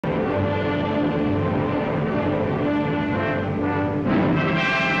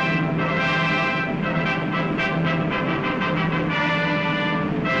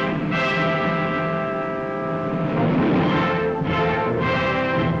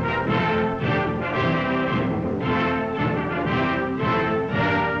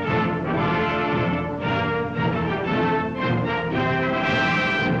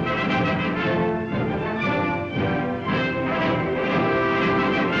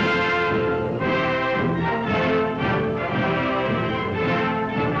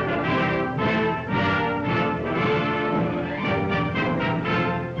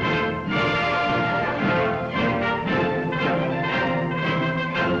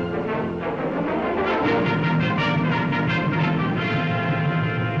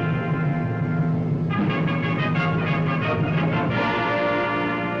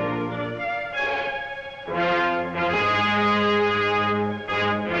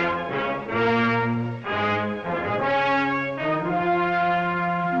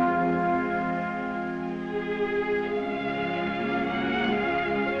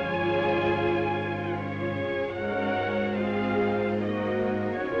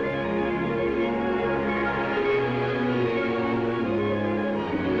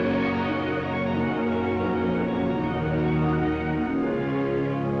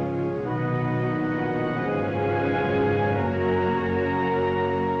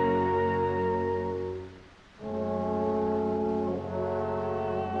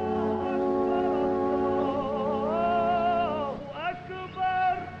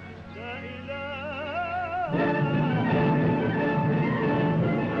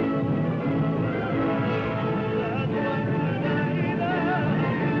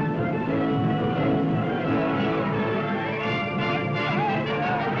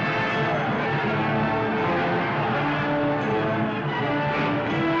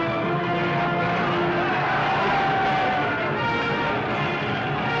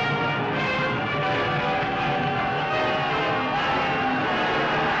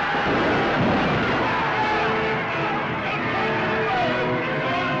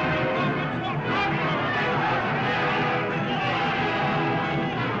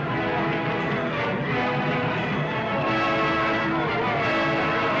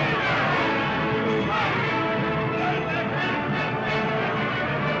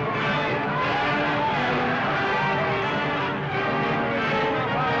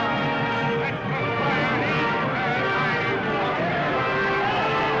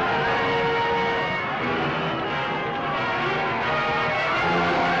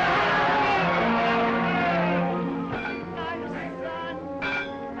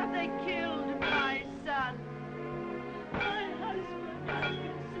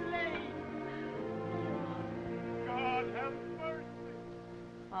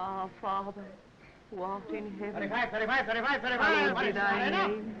Our Father, who art in heaven. 35. Hallowed be thy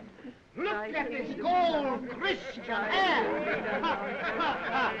name. Look at this gold Christian hair.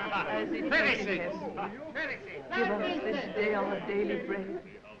 As it is in heaven. Give us this day our daily bread.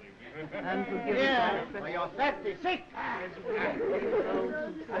 And forgive us for your 36.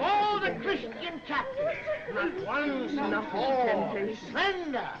 All the Christian captives. Not one, not four.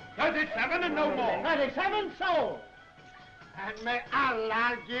 Slender. 37 and no more. 37 souls. And may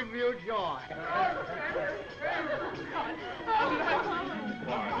Allah give you joy.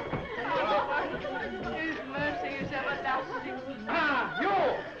 His mercy is everlasting. You!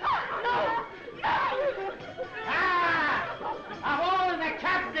 Of all the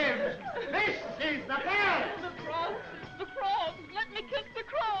captives, this is the best. The cross, let me kiss the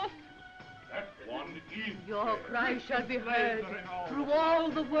cross. That one is... Your cry shall be heard through all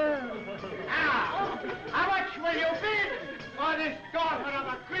the world. Now, how much will you bid for this daughter of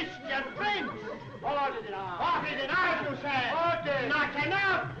a Christian prince? 40 dinars. 40 dinars, you say? 40. Not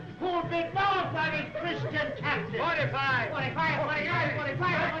enough. Who'll bid more for this Christian captive? 45. 45, 48.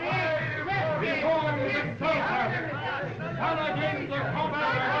 Before we insult Saladin the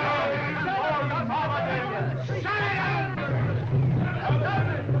Conqueror! Saladin!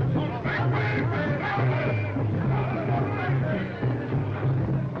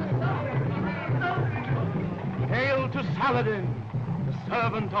 Hail to Saladin, the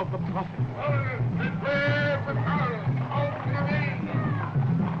servant of the Prophet. Declare for Saladin, out to the king.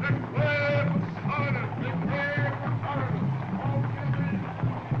 Declare for Saladin, declare for Saladin, out to the king.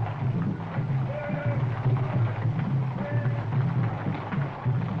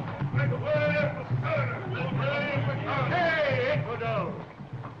 Declare for Saladin, declare for Saladin. Hey, infidel!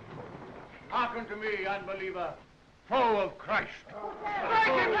 Hearken to me, unbeliever, foe of Christ.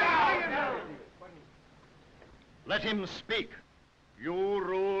 Strike him down! Let him speak. You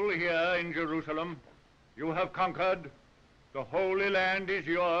rule here in Jerusalem. You have conquered. The Holy Land is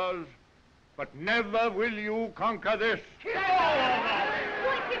yours. But never will you conquer this. Strike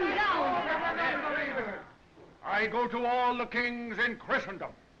him down. I go to all the kings in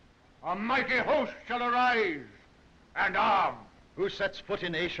Christendom. A mighty host shall arise and arm. Who sets foot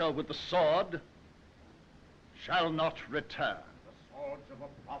in Asia with the sword shall not return. The swords of a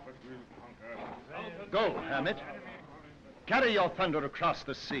prophet will conquer. Go, hermit. Carry your thunder across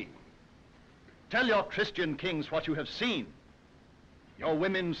the sea. Tell your Christian kings what you have seen. Your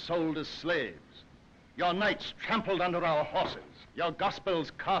women sold as slaves. Your knights trampled under our horses. Your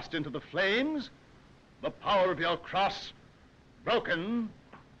gospels cast into the flames. The power of your cross broken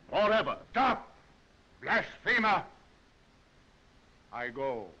forever. Stop, blasphemer. I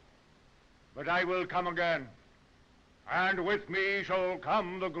go, but I will come again. And with me shall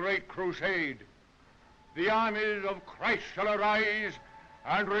come the great crusade. The armies of Christ shall arise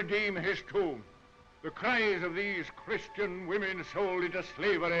and redeem his tomb. The cries of these Christian women sold into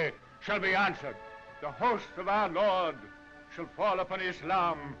slavery shall be answered. The host of our Lord shall fall upon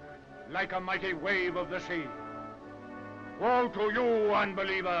Islam like a mighty wave of the sea. Woe to you,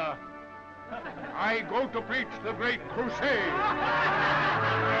 unbeliever! I go to preach the great crusade.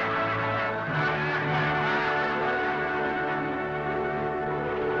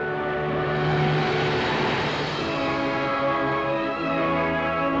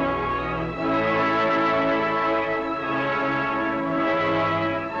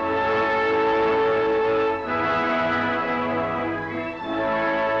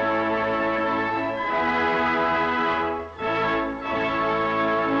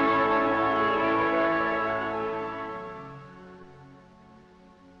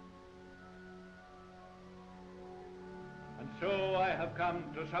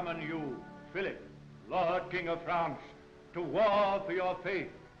 To summon you, Philip, Lord King of France, to war for your faith,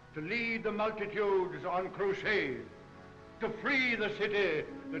 to lead the multitudes on crusade, to free the city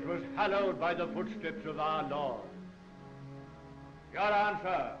that was hallowed by the footsteps of our Lord. Your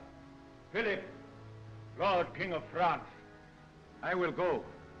answer, Philip, Lord King of France. I will go.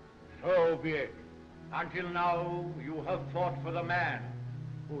 So be it. Until now, you have fought for the man,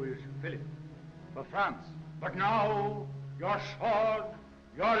 who is Philip, For France, but now, your sword,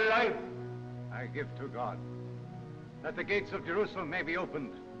 your life, I give to God, that the gates of Jerusalem may be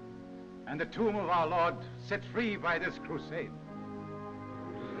opened, and the tomb of our Lord set free by this crusade.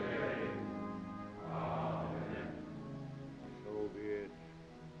 So be it.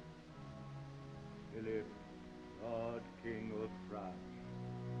 Philip, Lord King of France.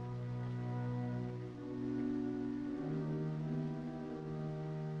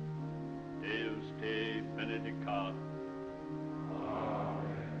 Deus te benedicat.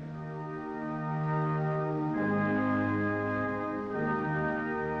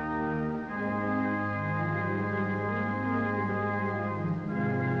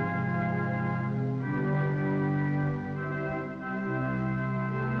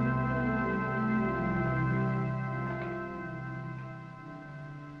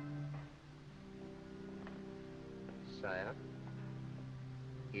 sire.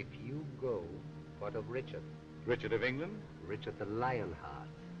 If you go, what of Richard? Richard of England? Richard the Lionheart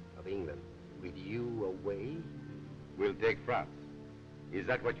of England. With you away? We'll take France. Is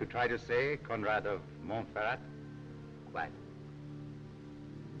that what you try to say, Conrad of Montferrat? Quite.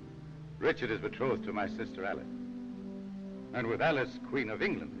 Richard is betrothed to my sister Alice. And with Alice, Queen of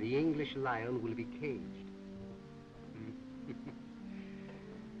England. The English lion will be caged.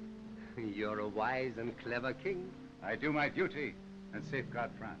 You're a wise and clever king. I do my duty and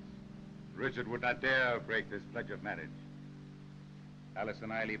safeguard France. Richard would not dare break this pledge of marriage. Alice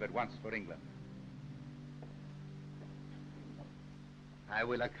and I leave at once for England. I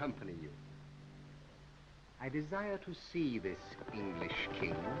will accompany you. I desire to see this English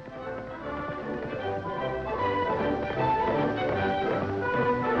king.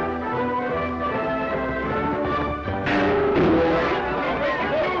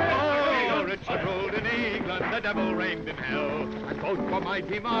 Oh, Richard ruled in England, the devil reigned in hell, and both were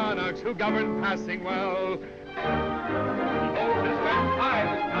mighty monarchs who governed passing well. Oh, this went high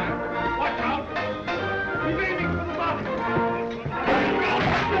this time. Watch out! He's aiming for the bottom.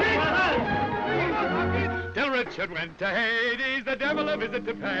 Till Richard went to Hades, the devil a visit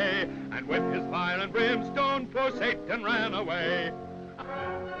to pay, and with his fire and brimstone, poor Satan ran away.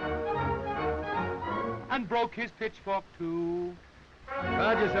 And broke his pitchfork too.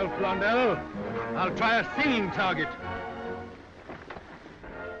 Guard yourself, Blondel. I'll try a singing target.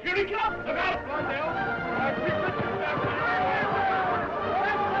 Here he comes! Look out, Blondel!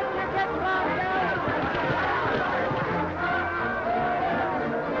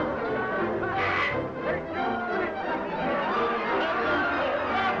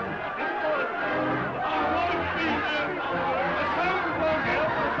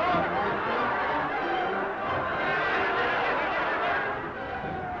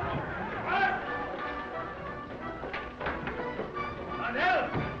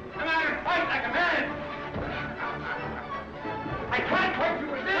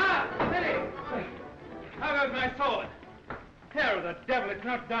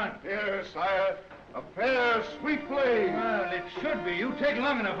 Not done. Here, sire, a fair, sweet flame. Well, it should be. You take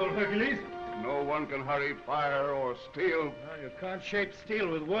long enough, old Hercules. No one can hurry fire or steel. Well, you can't shape steel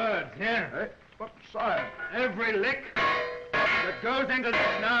with words, yeah? Eh? But, sire... Every lick that goes into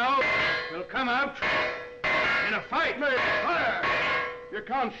this now will come out in a fight. Nay, sire! You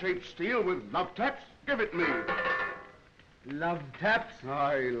can't shape steel with love taps. Give it me. Love taps?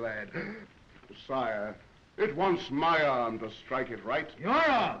 Aye, lad. Sire, it wants my arm to strike it right. Your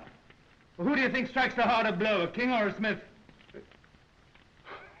arm? Well, who do you think strikes the harder blow, a king or a smith?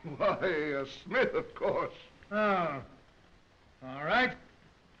 Why, a smith, of course. Oh. All right.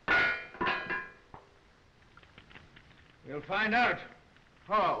 We'll find out.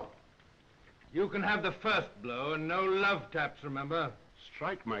 How? You can have the first blow and no love taps, remember?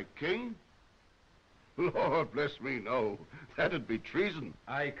 Strike my king? Lord bless me, no. That'd be treason.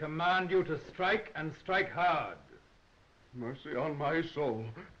 I command you to strike and strike hard. Mercy on my soul.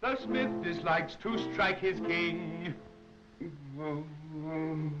 The smith dislikes to strike his king,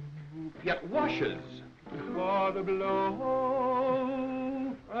 yet washes for the blow.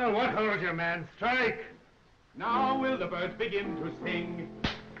 Well, what holds you, man? Strike. Now will the birds begin to sing.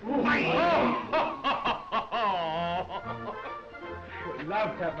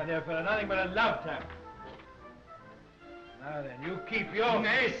 Love tap, my dear fellow, nothing but a love tap. Now then, you keep your...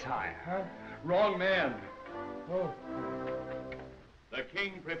 Nay, sire. Huh? Wrong man. Oh. The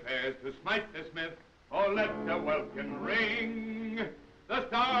king prepares to smite the smith, or let the welkin ring. The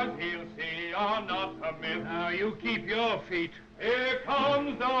stars he'll see are not a myth. Now you keep your feet. Here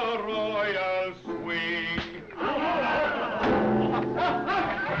comes the royal swing.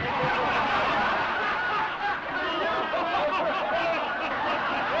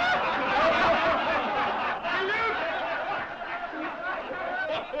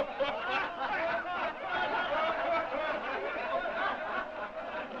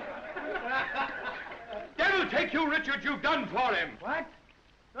 Devil take you, Richard, you've done for him. What?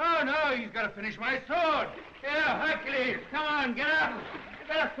 Oh, no, he's got to finish my sword. Here, Hercules, come on, get up. You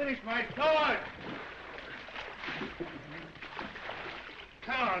better finish my sword.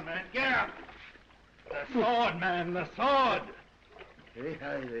 Come on, man, get up. The sword, man, the sword. The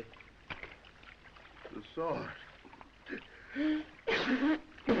sword.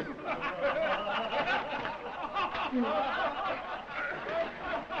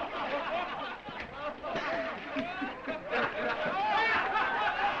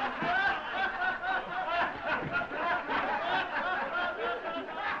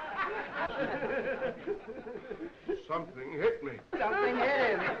 Something hit me. bring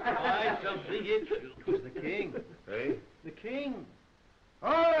in. I shall bring it. Who's the king? Eh? The king.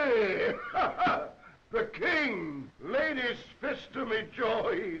 Aye! The king! Ladies fist to me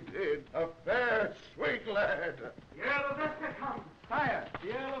joy he did. A fair, sweet lad. The Earl of Leicester comes. Sire,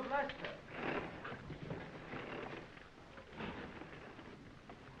 the Earl of Leicester.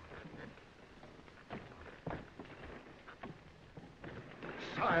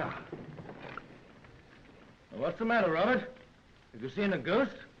 Sire. What's the matter, Robert? Have you seen a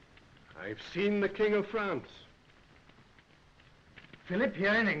ghost? I've seen the King of France. Philip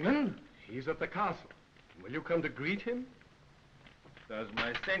here in England? He's at the castle. Will you come to greet him? Does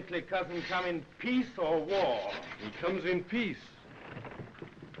my saintly cousin come in peace or war? He comes in peace.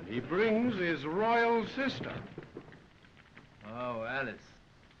 And he brings his royal sister. Oh, Alice.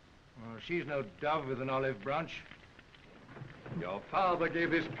 Oh, she's no dove with an olive branch. Your father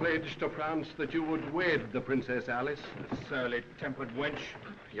gave his pledge to France that you would wed the Princess Alice. The surly-tempered wench.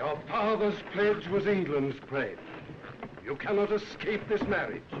 Your father's pledge was England's pledge. You cannot escape this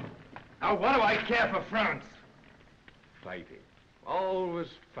marriage. Now, what do I care for France? Fighting. Always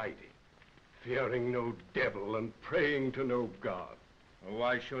fighting. Fearing no devil and praying to no God. Oh,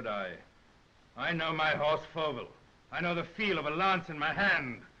 why should I? I know my horse Fogel. I know the feel of a lance in my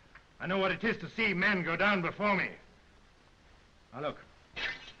hand. I know what it is to see men go down before me. Now look,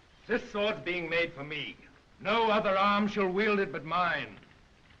 this sword's being made for me. No other arm shall wield it but mine.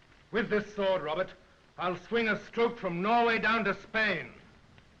 With this sword, Robert, I'll swing a stroke from Norway down to Spain.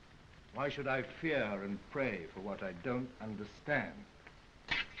 Why should I fear and pray for what I don't understand?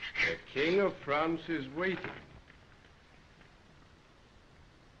 The King of France is waiting.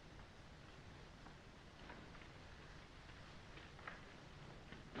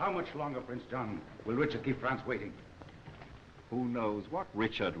 How much longer, Prince John, will Richard keep France waiting? Who knows what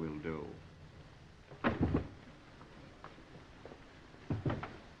Richard will do?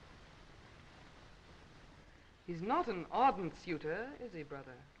 He's not an ardent suitor, is he,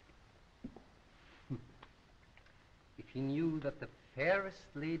 brother? If he knew that the fairest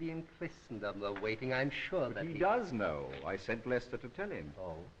lady in Christendom were waiting, I'm sure that He does know. I sent Leicester to tell him.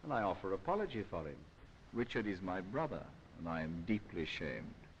 Oh. And I offer apology for him. Richard is my brother, and I am deeply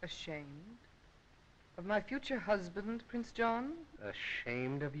shamed. Ashamed? Of my future husband, Prince John?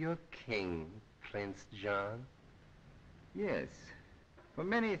 Ashamed of your king, Prince John? Yes, for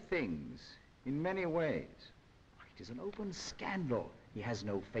many things, in many ways. It is an open scandal. He has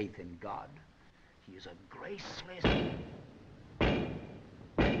no faith in God. He is a graceless...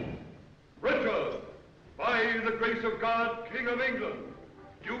 Richard, by the grace of God, King of England,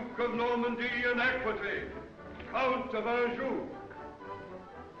 Duke of Normandy and Aquitaine, Count of Anjou.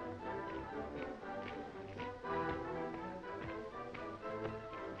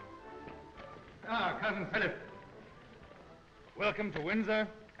 Ah, Cousin Philip. Welcome to Windsor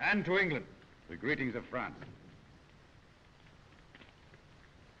and to England. The greetings of France.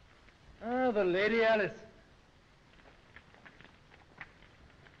 Ah, the Lady Alice.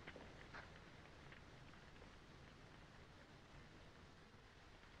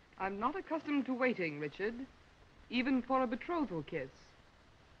 I'm not accustomed to waiting, Richard, even for a betrothal kiss.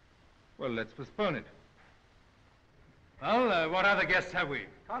 Well, let's postpone it. Well, what other guests have we?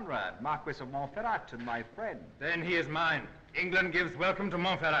 Conrad, Marquis of Montferrat, and my friend. Then he is mine. England gives welcome to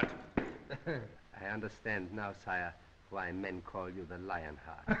Montferrat. I understand now, sire, why men call you the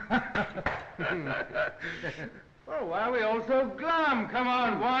Lionheart. Oh, why are we all so glum? Come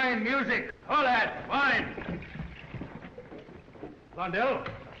on, wine, music. All that, wine. Blondel,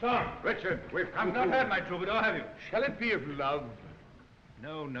 song. Richard, we've come You've to... not heard my troubadour, have you? Shall it be of love?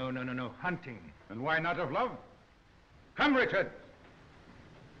 No, hunting. And why not of love? Come, Richard.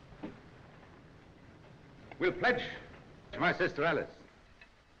 We'll pledge to my sister Alice.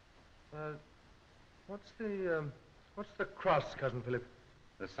 What's the cross, Cousin Philip?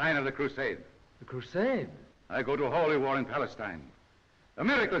 The sign of the Crusade. The Crusade? I go to holy war in Palestine. A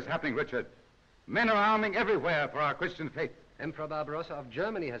miracle is happening, Richard. Men are arming everywhere for our Christian faith. Emperor Barbarossa of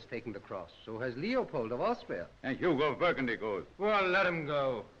Germany has taken the cross. So has Leopold of Austria. And Hugo of Burgundy goes. Well, let him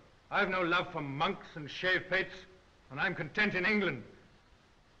go. I've no love for monks and shave pates, and I'm content in England.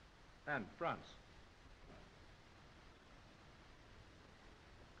 And France.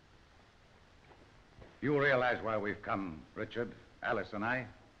 You realize why we've come, Richard, Alice and I?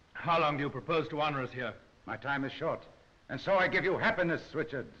 How long do you propose to honor us here? My time is short. And so I give you happiness,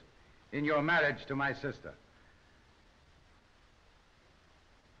 Richard, in your marriage to my sister.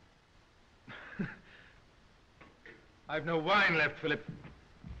 I've no wine left, Philip.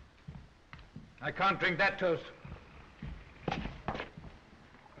 I can't drink that toast.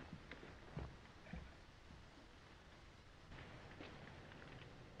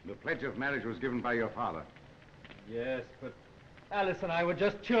 The pledge of marriage was given by your father. Yes, but Alice and I were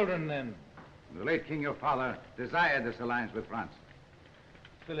just children then. The late king, your father, desired this alliance with France.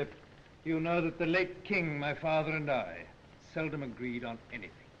 Philip, you know that the late king, my father, and I seldom agreed on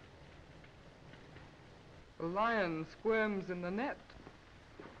anything. A lion squirms in the net.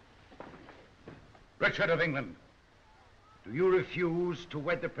 Richard of England, do you refuse to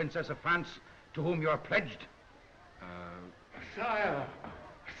wed the Princess of France to whom you are pledged? Sire,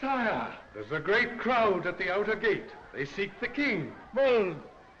 sire, there's a great crowd at the outer gate. They seek the king. Well,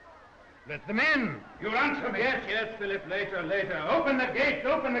 let them in. You'll answer me. Yes, Philip, later. Open the gates,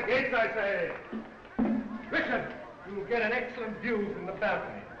 I say. Richard, you'll get an excellent view from the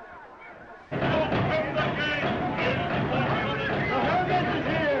balcony. Open the gate! The hermit is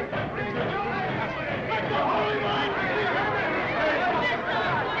here! Let the holy man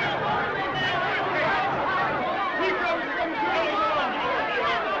he comes from Jerusalem!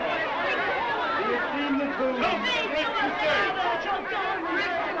 We have seen the tomb. Come, great crusade!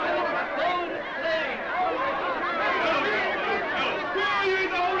 Who are you,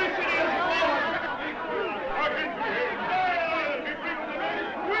 the holy city of God? Hearken to him! He brings the men!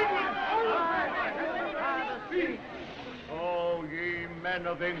 Oh, ye men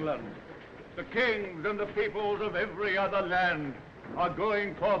of England, the kings and the peoples of every other land are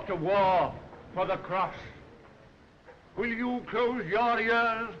going forth to war for the cross. Will you close your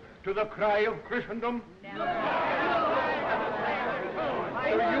ears to the cry of Christendom? No. Do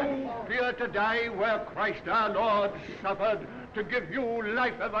you fear to die where Christ our Lord suffered to give you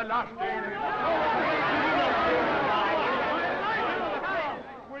life everlasting?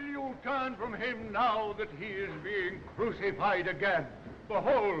 Will you turn from him now that he is being crucified again?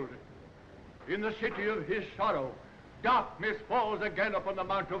 Behold, in the city of his sorrow, darkness falls again upon the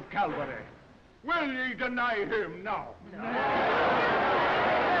Mount of Calvary. Will ye deny him now?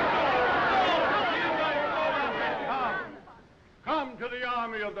 Come to the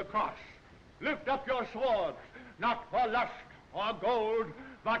army of the cross. Lift up your swords, not for lust or gold,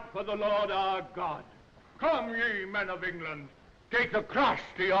 but for the Lord our God. Come, ye men of England, take the cross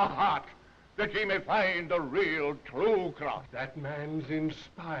to your heart, that ye may find the real, true cross. That man's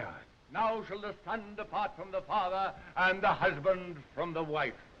inspired. Now shall the son depart from the father, and the husband from the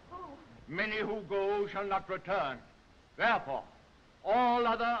wife. Many who go shall not return. Therefore, all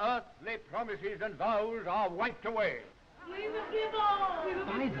other earthly promises and vows are wiped away. We will give all.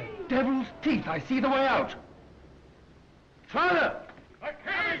 By the devil's teeth, I see the way out. Father! The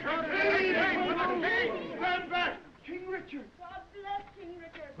king! The king! The king! Stand back! King Richard! God bless King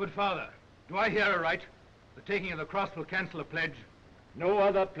Richard. Good father, do I hear aright? The taking of the cross will cancel a pledge. No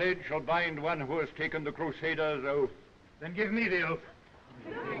other pledge shall bind one who has taken the Crusader's oath. Then give me the oath.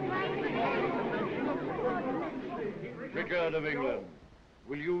 Richard of England,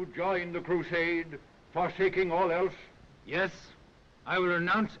 will you join the crusade, forsaking all else? Yes, I will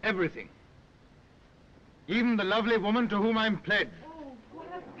renounce everything. Even the lovely woman to whom I'm pledged.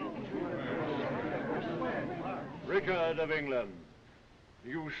 Richard of England,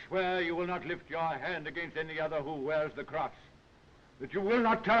 you swear you will not lift your hand against any other who wears the cross, that you will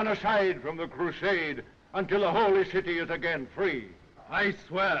not turn aside from the crusade until the holy city is again free. I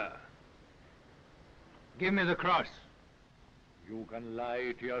swear. Give me the cross. You can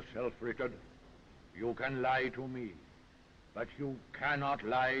lie to yourself, Richard. You can lie to me. But you cannot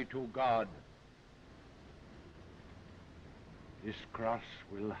lie to God. This cross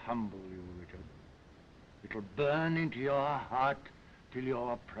will humble you, Richard. It'll burn into your heart till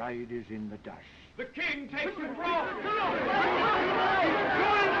your pride is in the dust. The king takes the cross!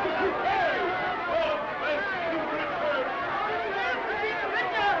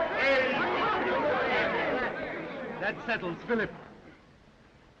 That settles Philip.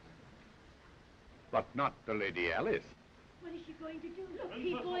 But not the Lady Alice. What is she going to do? Look,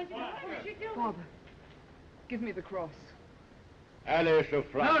 he's going to... What is she doing? Father, give me the cross. Alice of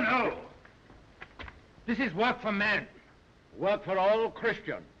France. No. This is work for men. Work for all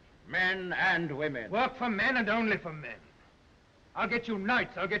Christians, men and women. Work for men and only for men. I'll get you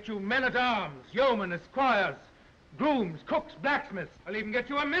knights, I'll get you men-at-arms, yeomen, esquires, grooms, cooks, blacksmiths. I'll even get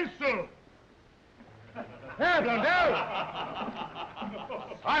you a minstrel. There, Blondel!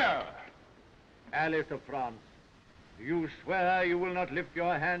 Fire! Alice of France, do you swear you will not lift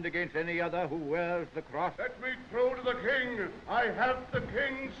your hand against any other who wears the cross? Let me throw to the king. I have the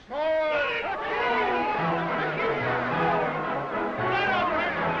king's sword.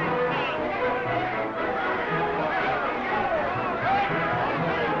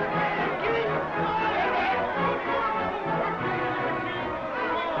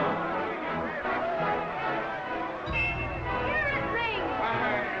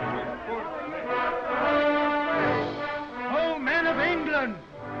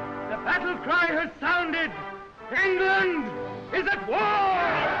 has sounded. England is at war!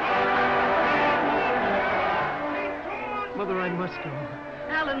 Mother, I must go.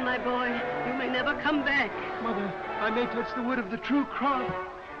 Alan, my boy, you may never come back. Mother, I may touch the wood of the true cross.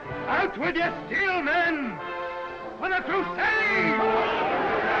 Out with your steel men! For the crusade!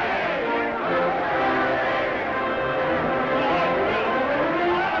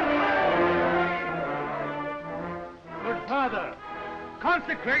 Good father,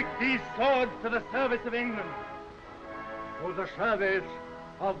 consecrate these swords to the service of England. To the service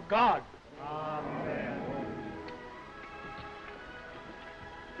of God. Amen.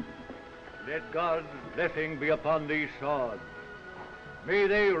 Let God's blessing be upon these swords. May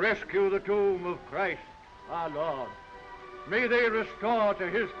they rescue the tomb of Christ, our Lord. May they restore to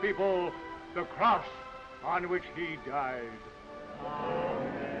his people the cross on which he died.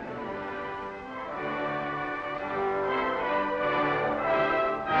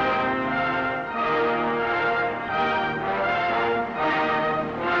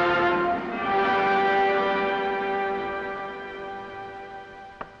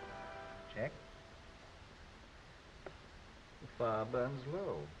 Check. The fire burns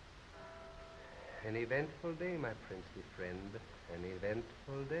low. An eventful day, my princely friend. An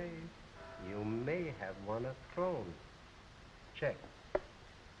eventful day. You may have won a throne. Check.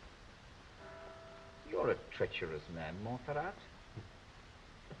 You're a treacherous man, Montferrat.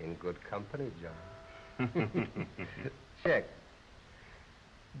 In good company, John. Check.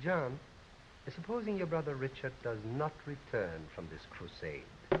 John, supposing your brother Richard does not return from this crusade.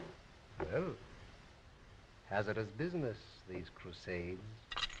 Well, hazardous business, these crusades.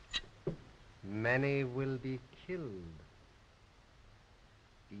 Many will be killed.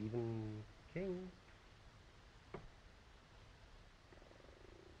 Even kings.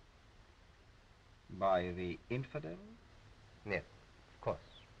 By the infidel? Yes, of course.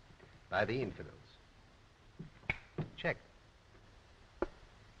 By the infidels. Check.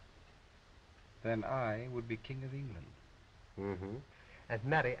 Then I would be King of England. Mm-hmm. And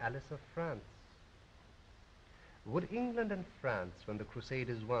marry Alice of France. Would England and France, when the crusade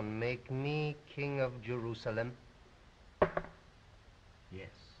is won, make me King of Jerusalem?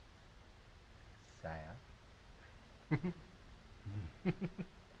 Yes. Sire.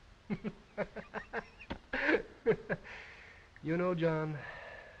 You know, John,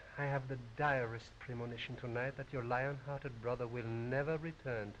 I have the direst premonition tonight that your lion-hearted brother will never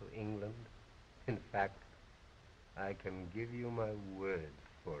return to England. In fact, I can give you my word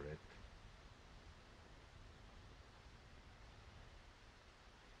for it.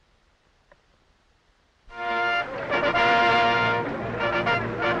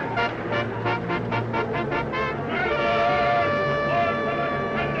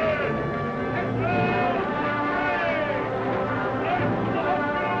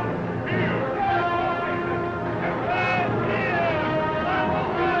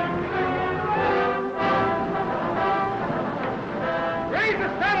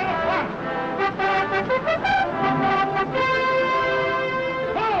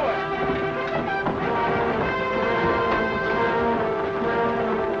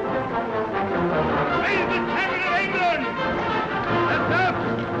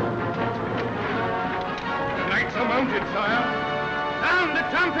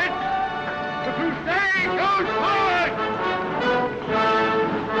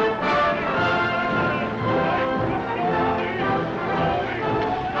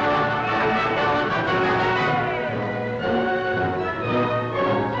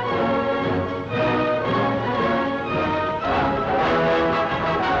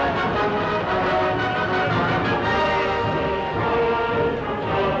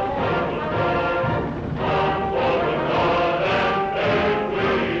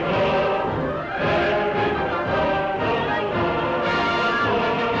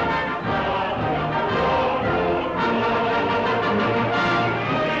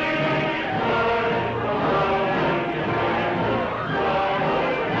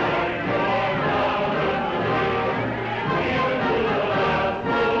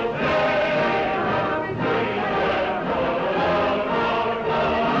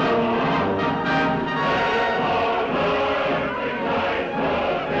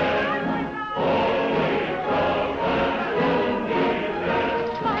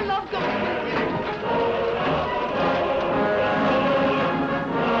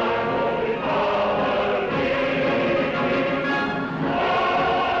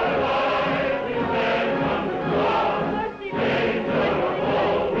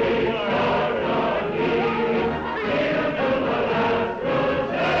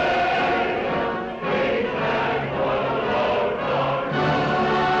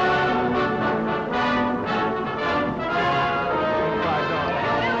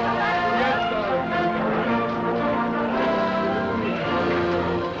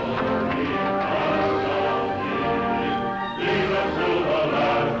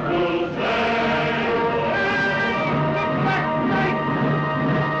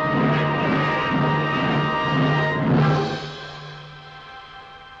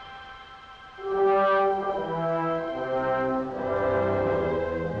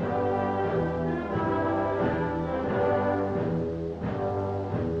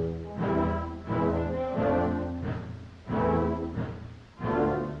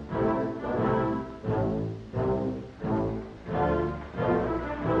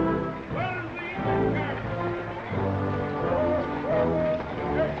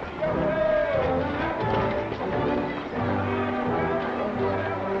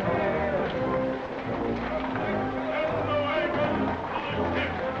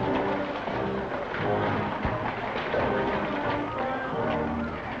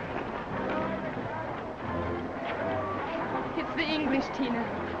 Tina.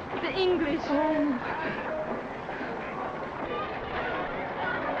 The English. Oh.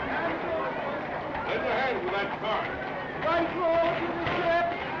 Lend a hand with that cart. Right roll to the ship.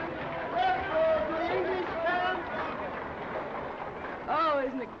 Left roll to the English camp. Oh,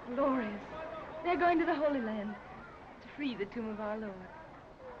 isn't it glorious? They're going to the Holy Land to free the tomb of our Lord.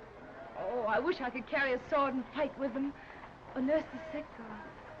 Oh, I wish I could carry a sword and fight with them, or nurse the sick, or...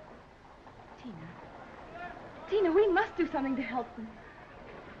 Tina, we must do something to help them.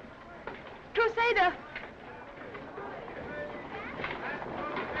 Crusader!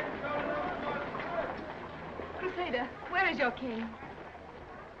 Crusader, where is your king?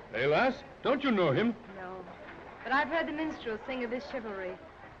 Hey, lass, don't you know him? No, but I've heard the minstrels sing of his chivalry,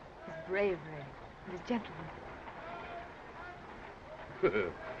 his bravery, and his gentleness.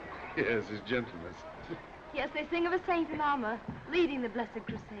 Yes, his gentleness. Yes, they sing of a saint in armor, leading the blessed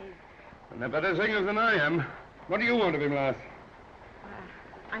crusade. And they're better singers than I am. What do you want of him, lass?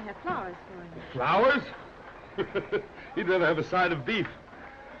 I have flowers for him. Flowers? He'd rather have a side of beef.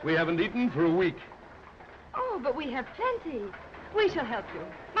 We haven't eaten for a week. Oh, but we have plenty. We shall help you.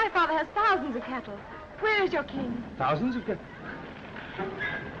 My father has thousands of cattle. Where is your king? Thousands of cattle?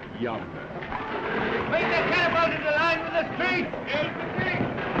 Yonder. Make the catapult into line with the street.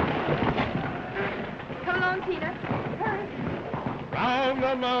 Come along, Tina. Hurry. Round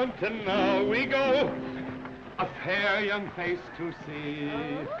the mountain now we go, a fair young face to see.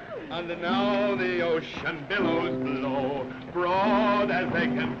 And now the ocean billows blow, broad as they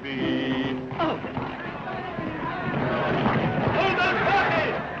can be. Oh. Hold those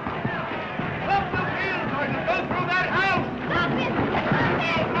horses! Up the field, horses! Go through that house! Stop it!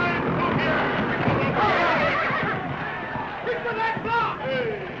 Stick to that block!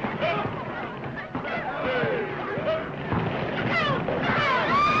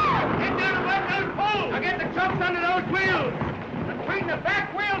 Get down to one of those poles! Now get the chumps under those wheels! And swing the back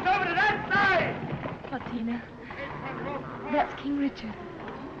wheels over to that side! Oh, Tina. That's King Richard.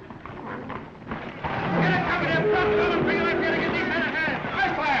 Get a cover there, Buck! Come and bring him up here to get these men a hand!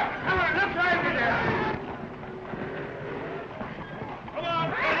 Right fire! Come on, look right over there! Come on,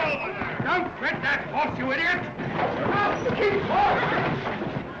 get over there! Don't tread that horse, you idiot! Stop the king's horse!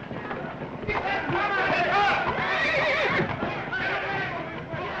 Get that cover and up!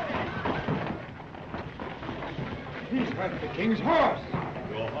 He's got the king's horse.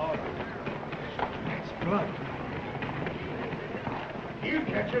 Go hard. It's blood. You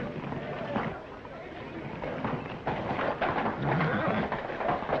catch it.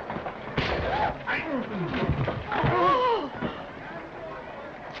 Oh!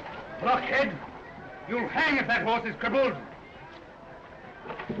 Blockhead! You'll hang if that horse is crippled.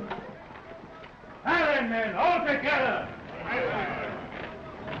 Iron men, all together!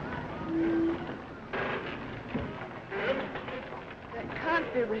 That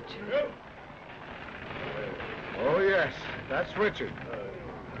can't be Richard. Oh, yes, that's Richard.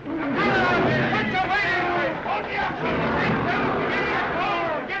 What you waiting for? Hold the action!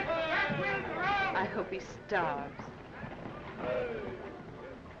 Get the back wheels around! I hope he starves.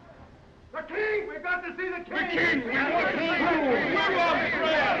 The king! We've got to see the king! The king! We want the king!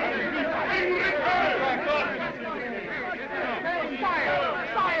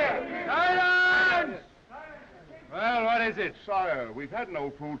 Sire! Silence! Well, what is it? Sire, we've had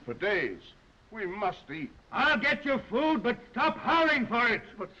no food for days. We must eat. I'll get you food, but stop howling for it!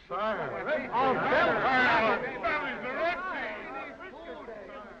 But, sire... Oh,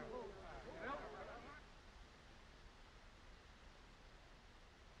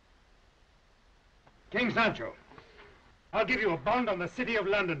 King Sancho, I'll give you a bond on the City of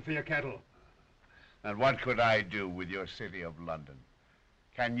London for your cattle. And what could I do with your city of London?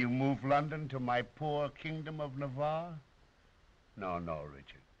 Can you move London to my poor kingdom of Navarre? No,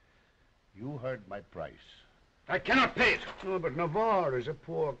 Richard. You heard my price. I cannot pay it. No, but Navarre is a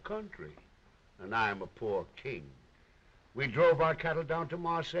poor country, and I'm a poor king. We drove our cattle down to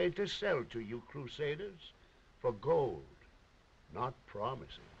Marseille to sell to you crusaders for gold, not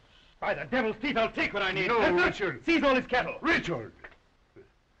promises. By the devil's teeth, I'll take what I need. No, Richard. Seize all his cattle. Richard!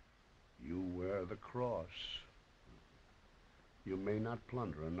 You wear the cross. You may not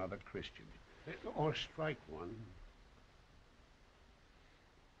plunder another Christian, or strike one.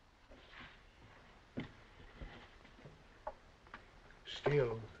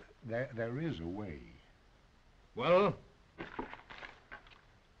 Still, there is a way. Well?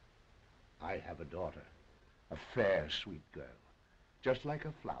 I have a daughter, a fair, sweet girl, just like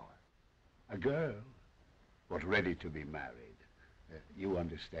a flower. A girl, but ready to be married. You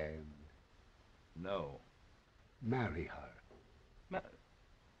understand? No. Marry her.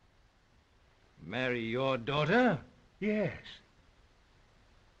 Marry your daughter? Yes.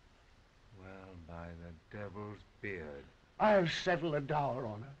 The devil's beard. I'll settle a dower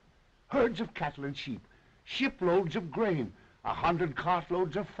on her. Herds of cattle and sheep, shiploads of grain, 100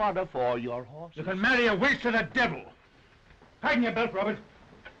 cartloads of fodder for your horses. You can marry a waste of the devil. Tighten your belt, Robert.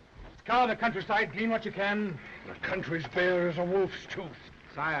 Scour the countryside, glean what you can. The country's bare as a wolf's tooth.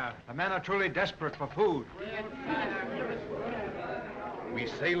 Sire, the men are truly desperate for food. We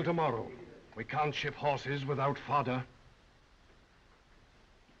sail tomorrow. We can't ship horses without fodder.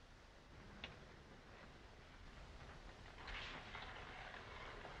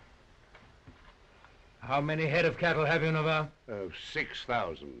 How many head of cattle have you, Navarre?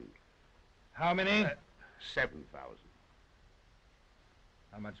 6,000. How many? 7,000.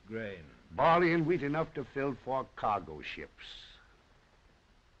 How much grain? Barley and wheat enough to fill 4 cargo ships.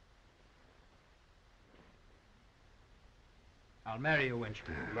 I'll marry you, wench.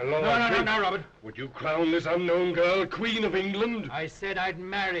 My lord, No, Robert. Would you crown this unknown girl Queen of England? I said I'd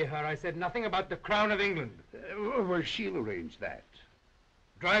marry her. I said nothing about the crown of England. Well, she'll arrange that.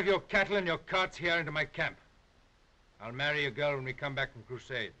 Drive your cattle and your carts here into my camp. I'll marry a girl when we come back from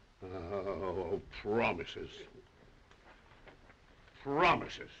Crusade. Oh, promises.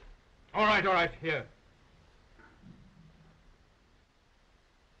 Promises. All right, here.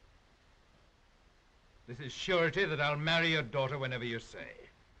 This is surety that I'll marry your daughter whenever you say.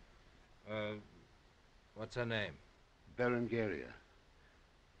 What's her name? Berengaria.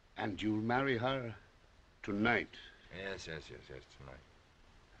 And you'll marry her tonight. Yes, tonight.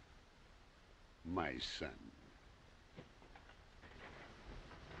 My son.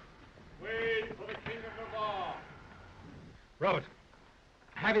 Wait for the King of Navarre. Robert,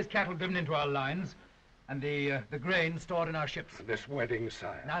 have his cattle driven into our lines and the grain stored in our ships. This wedding,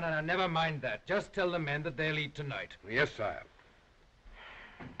 sire. No, never mind that. Just tell the men that they'll eat tonight. Yes, sire.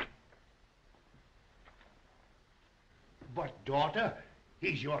 But, daughter,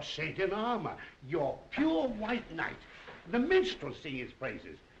 he's your saint in armor, your pure white knight. The minstrels sing his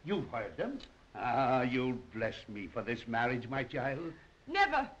praises. You've heard them. Ah, you'll bless me for this marriage, my child.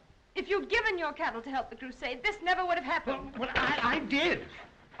 Never. If you'd given your cattle to help the crusade, this never would have happened. Well, I did.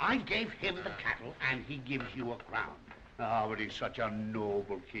 I gave him the cattle, and he gives you a crown. Ah, but he's such a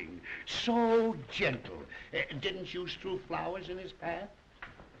noble king. So gentle. Didn't you strew flowers in his path?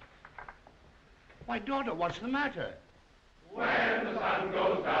 Why, daughter, what's the matter? When the sun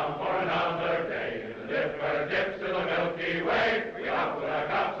goes down for another day, the dipper dips to the Milky Way, we up with our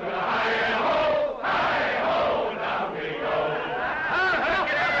cups to the hi-ho, hi-ho, down we go.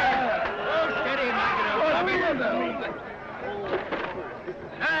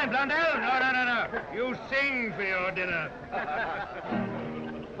 Hey, Blondel! No. You sing for your dinner.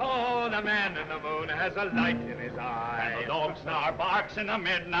 Oh, the man in the moon has a light in his eye. And the dog snar barks in the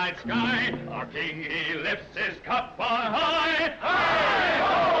midnight sky. Our king, he lifts his cup on high.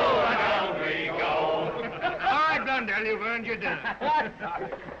 Hi-ho, and down we go. All right, Blondel, you've earned your dinner.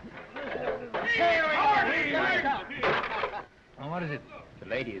 Oh, what is it? The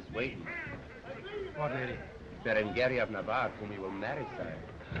lady is waiting. What lady? Berengaria of Navarre, whom you will marry, sire.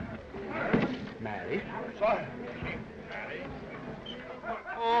 Marry? Sire.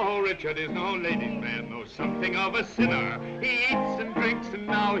 Oh, Richard is no ladies' man, though something of a sinner. He eats and drinks and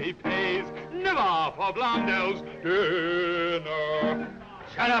now he pays never for Blondel's dinner.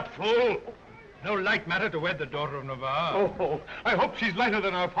 Shut up, fool! No light matter to wed the daughter of Navarre. Oh, I hope she's lighter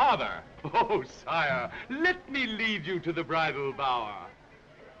than her father. Oh, sire, let me lead you to the bridal bower.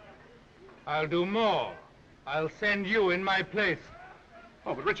 I'll do more. I'll send you in my place.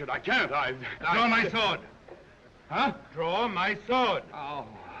 Oh, but Richard, I can't. Draw my sword. Huh? Draw my sword. Oh.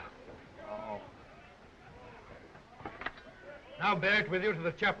 Now bear it with you to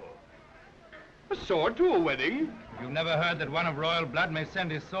the chapel. A sword to a wedding? You've never heard that one of royal blood may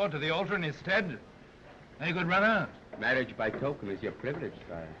send his sword to the altar in his stead? Any good runner? Marriage by token is your privilege,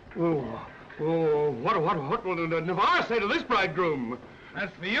 sire. What will the Navarre say to this bridegroom?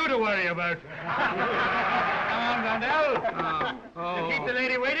 That's for you to worry about. Come on, Blondel. You keep the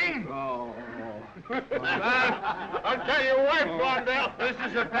lady waiting? I'll tell you what, Blondel, this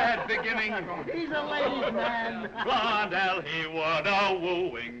is a bad beginning. He's a ladies' man. Blondel, he would a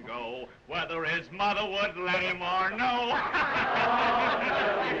wooing go, whether his mother would let him or no.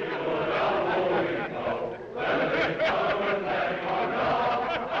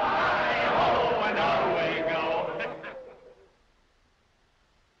 Hi-ho, and on we go.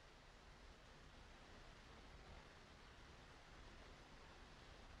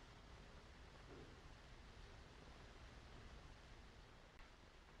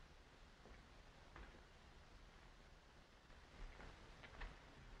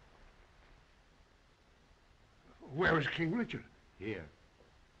 Where is King Richard? Here.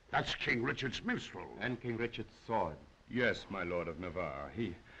 That's King Richard's minstrel. And King Richard's sword. Yes, my lord of Navarre.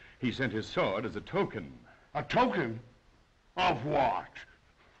 He sent his sword as a token. A token? Of what?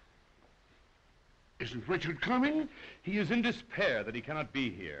 Isn't Richard coming? He is in despair that he cannot be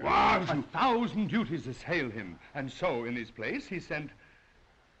here. What? 1,000 duties assail him, and so, in his place, he sent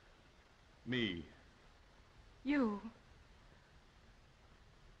me. You?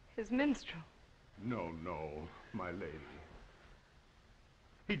 His minstrel? No, my lady.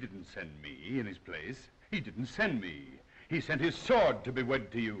 He didn't send me in his place. He didn't send me. He sent his sword to be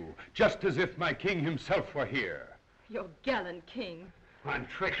wed to you, just as if my king himself were here. Your gallant king. I'm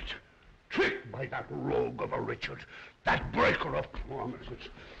tricked. Tricked by that rogue of a Richard. That breaker of promises.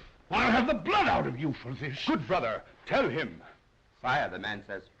 I'll have the blood out of you for this. Good brother, tell him. Sire, the man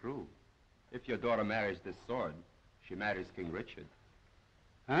says true. If your daughter marries this sword, she marries King Richard.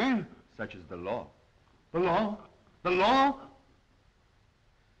 Eh? Such is the law. The law? The law?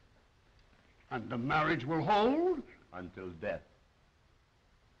 And the marriage will hold? Until death.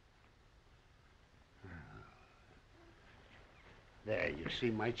 There, you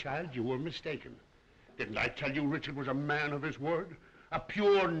see, my child, you were mistaken. Didn't I tell you Richard was a man of his word? A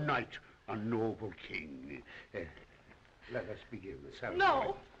pure knight, a noble king. Let us begin the ceremony.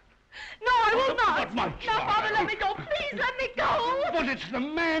 No. No, I will not. But my Now, child. Father, let me go. Please, let me go. But it's the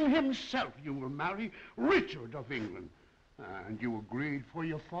man himself you will marry, Richard of England. And you agreed for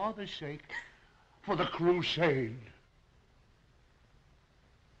your father's sake, for the crusade.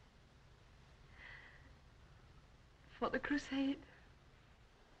 For the crusade?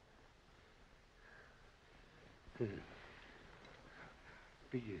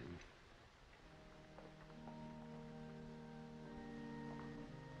 Begin.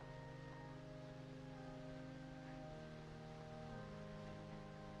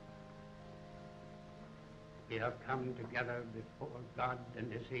 We have come together before God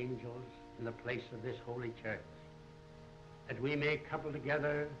and his angels in the place of this holy church, that we may couple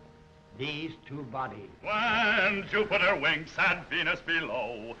together these two bodies. When Jupiter winks at Venus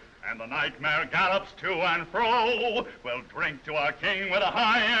below, and the nightmare gallops to and fro, we'll drink to our king with a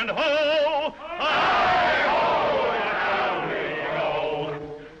high and ho! High ho, and down we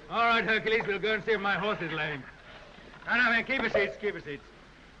go! All right, Hercules, we'll go and see if my horse is lame. Now, keep your seats, keep your seats.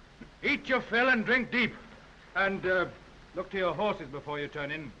 Eat your fill and drink deep. And look to your horses before you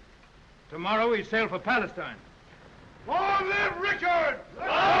turn in. Tomorrow we sail for Palestine. Long live Richard!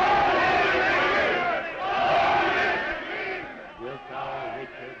 Wilt thou,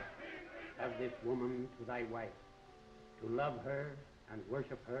 Richard, have this woman to thy wife, to love her and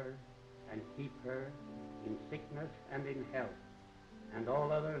worship her and keep her in sickness and in health, and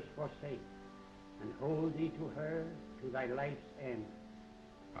all others forsake, and hold thee to her to thy life's end?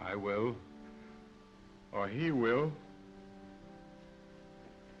 I will. Or he will.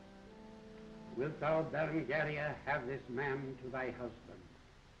 Wilt thou, Berengaria, have this man to thy husband,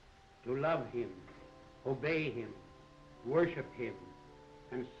 to love him, obey him, worship him,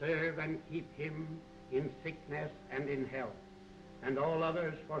 and serve and keep him in sickness and in health, and all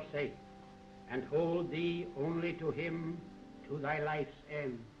others forsake, and hold thee only to him to thy life's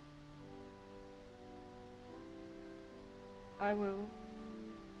end? I will.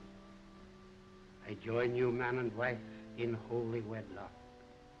 I join you, man and wife, in holy wedlock.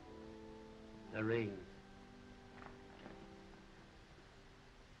 The ring.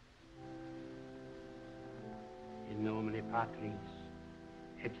 In nomine Patris,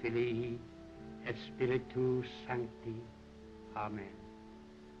 et Filii, et Spiritus Sancti. Amen.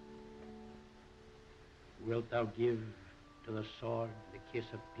 Wilt thou give to the sword the kiss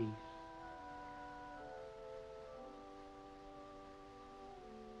of peace?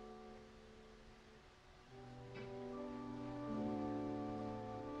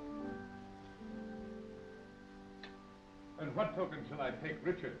 And what token shall I take,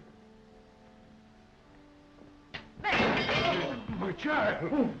 Richard? My child!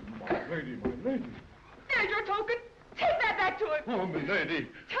 Oh, my lady, my lady. There's your token. Take that back to him. Oh, my lady.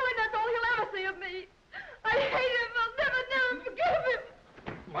 Tell him that's all he'll ever see of me. I hate him. I'll never forgive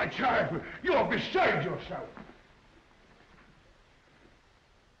him. My child, you're beside yourself.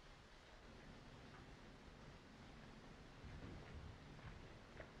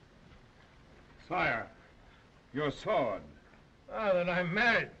 Sire, your sword. Ah, then I'm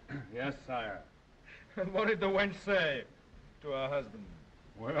married. Yes, sire. And what did the wench say to her husband?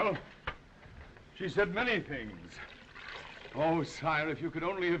 Well, she said many things. Oh, sire, if you could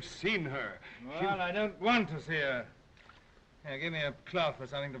only have seen her. Well, I don't want to see her. Here, give me a cloth or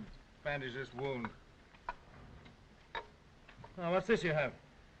something to bandage this wound. Now, what's this you have?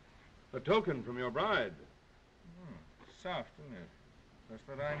 A token from your bride. Soft, isn't it? Just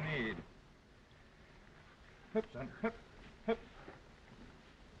what I need. Hup, son, hup, hup.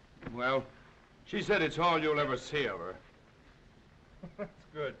 Well, she said it's all you'll ever see of her. That's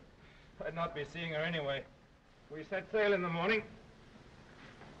good. I'd not be seeing her anyway. We set sail in the morning.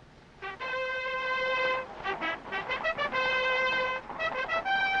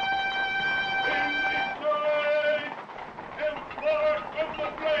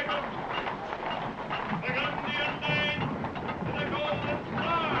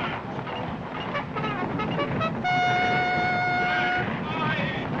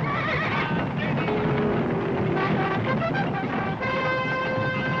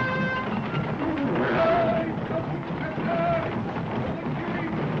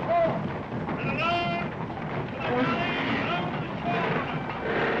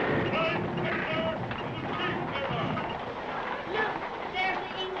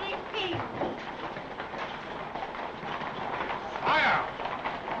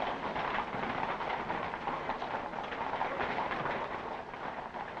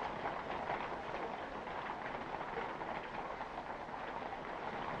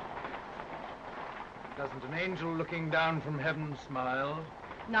 Doesn't an angel looking down from heaven smile?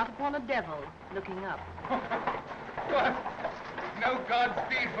 Not upon a devil looking up. What? No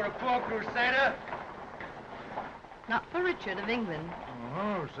Godspeed for a poor crusader? Not for Richard of England.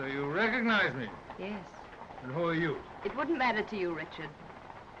 Oh, so you recognize me? Yes. And who are you? It wouldn't matter to you, Richard.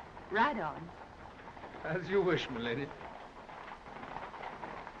 Ride on. As you wish, milady.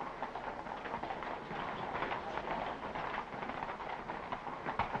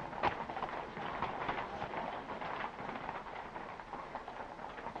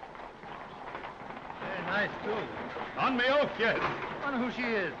 Nice, too. On my oath, yes. Wonder who she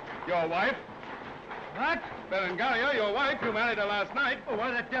is. Your wife? What? Berengaria, your wife. You married her last night. Oh,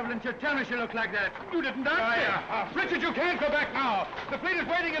 why the devil didn't you tell me she looked like that? You didn't ask me. Richard, you can't go back now. The fleet is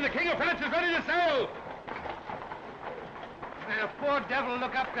waiting and the King of France is ready to sail. May a poor devil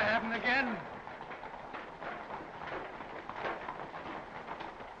look up to heaven again.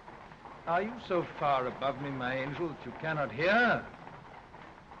 Are you so far above me, my angel, that you cannot hear?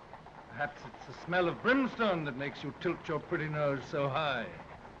 Perhaps it's the smell of brimstone that makes you tilt your pretty nose so high.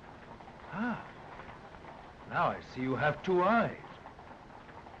 Ah, now I see you have two eyes.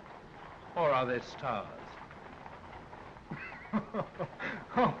 Or are they stars?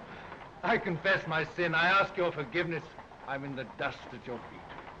 Oh, I confess my sin. I ask your forgiveness. I'm in the dust at your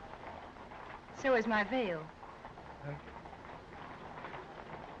feet. So is my veil. Huh?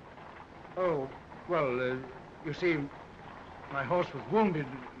 Oh, well, you see, my horse was wounded.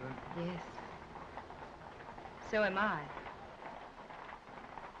 Yes. So am I.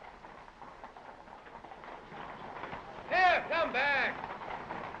 Here, come back.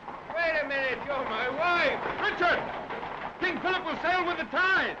 Wait a minute, you're my wife. Richard! King Philip will sail with the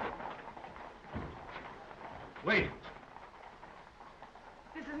tide. Wait.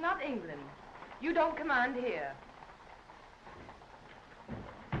 This is not England. You don't command here.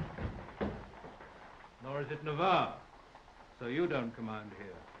 Nor is it Navarre. So you don't command here.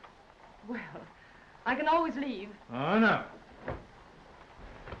 Well, I can always leave. Oh, no.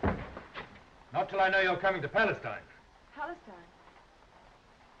 Not till I know you're coming to Palestine. Palestine?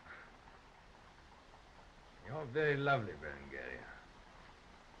 You're very lovely, Berengaria.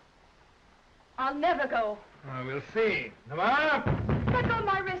 I'll never go. Oh, we'll see. Navarre! Let go of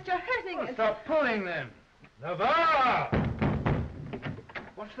my wrist. You're hurting it. Stop pulling, then. Navarre!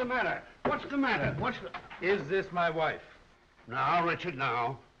 What's the matter? What's the matter? Is this my wife? Now, Richard,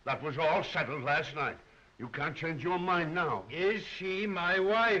 now. That was all settled last night. You can't change your mind now. Is she my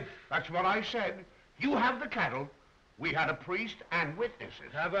wife? That's what I said. You have the cattle. We had a priest and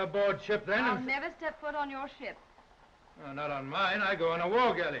witnesses. Have her aboard ship, then. I'll never step foot on your ship. Oh, not on mine. I go on a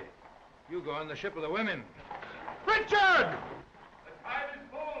war galley. You go on the ship of the women. Richard! The tide is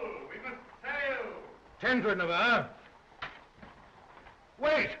full. We must sail. Tend to it, Navarre.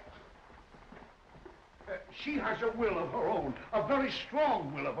 Wait! She has a will of her own, a very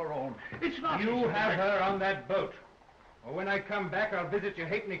strong will of her own. It's not... You have her on that boat. Or when I come back, I'll visit your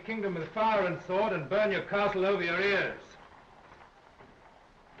halfpenny kingdom with fire and sword and burn your castle over your ears.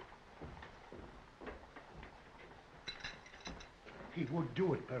 He would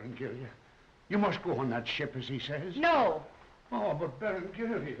do it, Berengaria. You must go on that ship, as he says. No. Oh, but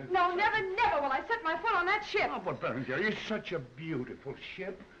Berengaria... No, never, never will I set my foot on that ship. Oh, but Berengaria, it's such a beautiful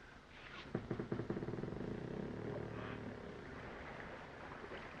ship.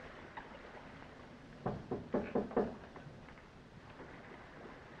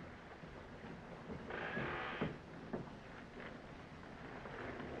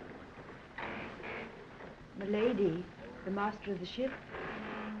 Milady, the master of the ship.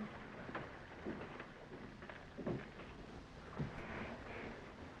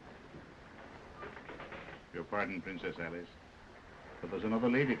 pardon, Princess Alice, but there's another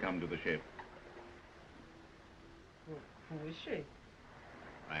lady come to the ship. Who is she?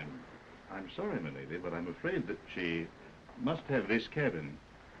 I'm sorry, my lady, but I'm afraid that she must have this cabin.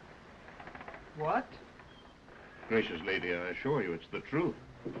 What? Gracious lady, I assure you it's the truth.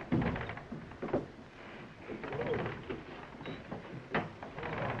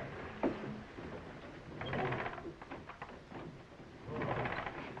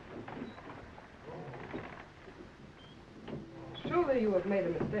 Surely you have made a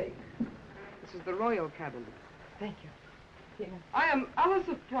mistake. This is the royal cabin. Thank you. Here. I am Alice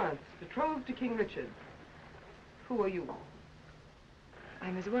of France, betrothed to King Richard. Who are you?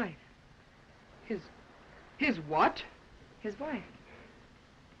 I'm his wife. His what? His wife.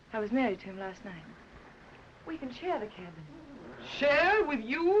 I was married to him last night. We can share the cabin. Share with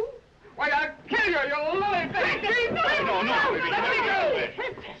you? Why, I'll kill you, you lying thing! No, baby, Let me go!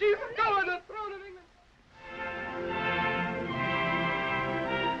 She's going to the throne of England!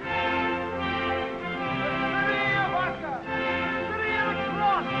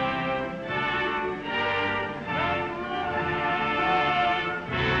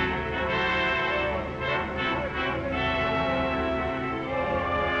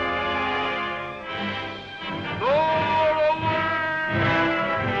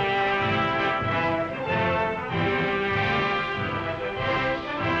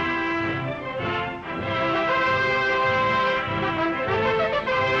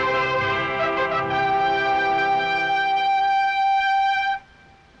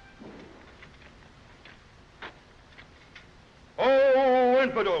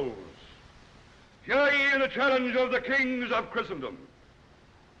 Infidels, hear ye the challenge of the kings of Christendom.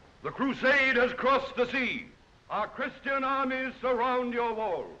 The crusade has crossed the sea. Our Christian armies surround your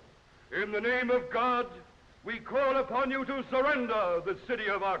wall. In the name of God, we call upon you to surrender the city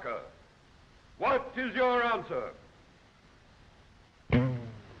of Acre. What is your answer?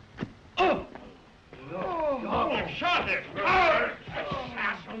 Shot it!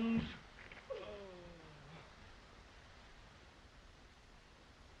 Assassins!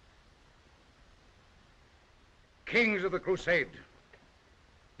 Kings of the Crusade,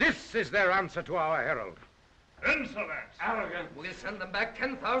 this is their answer to our herald. Insolence! Arrogant! We'll send them back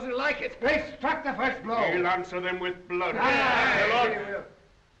 10,000 like it. They struck the first blow. He'll answer them with blood.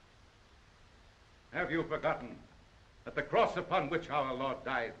 Have you forgotten that the cross upon which our Lord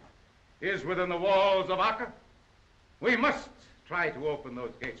died is within the walls of Acre? We must try to open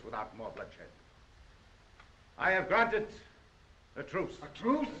those gates without more bloodshed. I have granted a truce. A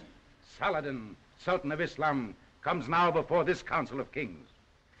truce? Saladin, Sultan of Islam, comes now before this Council of Kings.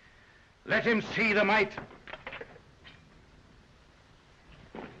 Let him see the might.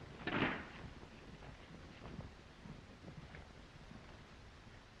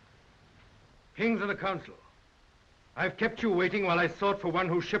 Kings of the Council, I've kept you waiting while I sought for one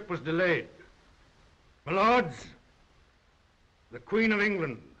whose ship was delayed. My lords, the Queen of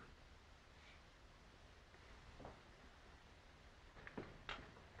England.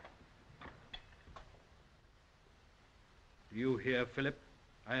 Do you hear, Philip?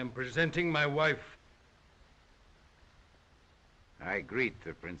 I am presenting my wife. I greet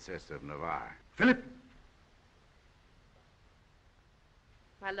the Princess of Navarre. Philip!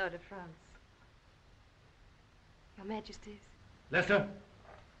 My Lord of France. Your Majesties. Lester?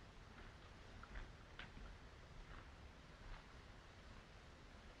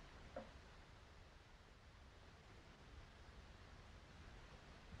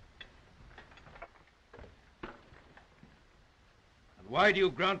 Why do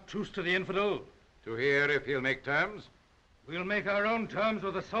you grant truce to the infidel? To hear if he'll make terms? We'll make our own terms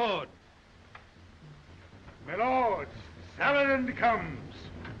with a sword. My lords, Saladin comes.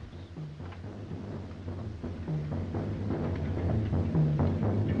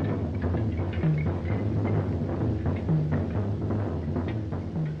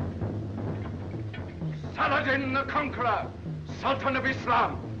 Saladin the Conqueror, Sultan of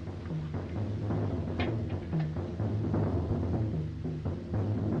Islam.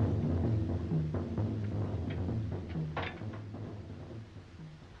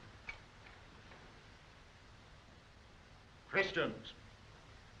 Christians,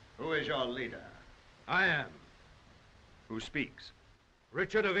 who is your leader? I am. Who speaks?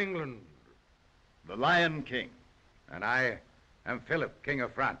 Richard of England. The Lion King. And I am Philip, King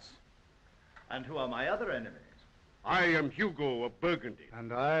of France. And who are my other enemies? I am Hugo of Burgundy.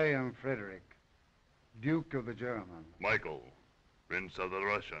 And I am Frederick, Duke of the Germans. Michael, Prince of the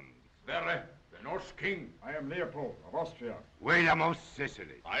Russians. Sverre, the Norse king. I am Leopold of Austria. William of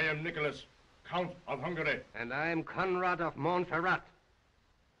Sicily. I am Nicholas, Count of Hungary. And I'm Conrad of Montferrat.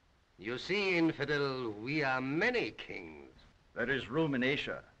 You see, infidel, we are many kings. There is room in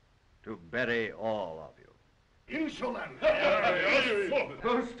Asia to bury all of you. Insolent!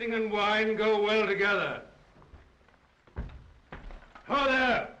 Boasting and wine go well together. Ho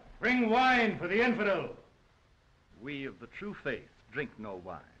there! Bring wine for the infidel. We of the true faith drink no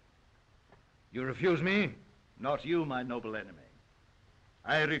wine. You refuse me? Not you, my noble enemy.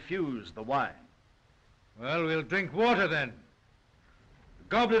 I refuse the wine. Well, we'll drink water then. A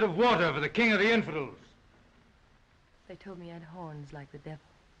goblet of water for the king of the infidels. They told me he had horns like the devil.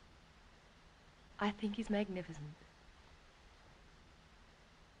 I think he's magnificent.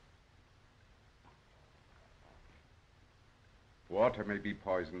 Water may be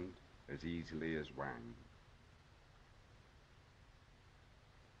poisoned as easily as wine.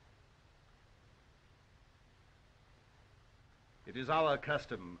 It is our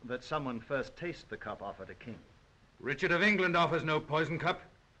custom that someone first taste the cup offered a king. Richard of England offers no poison cup.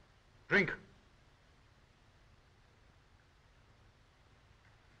 Drink.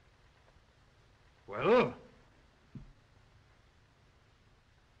 Well?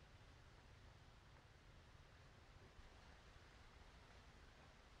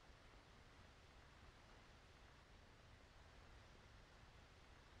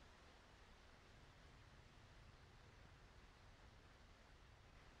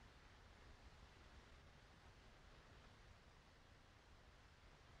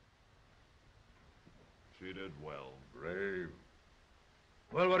 She did well. Brave.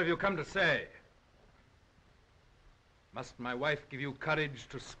 Well, what have you come to say? Must my wife give you courage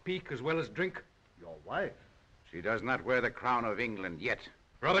to speak as well as drink? Your wife? She does not wear the crown of England yet.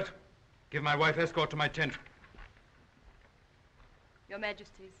 Robert, give my wife escort to my tent. Your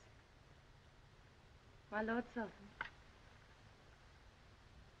Majesties. My Lord Sultan.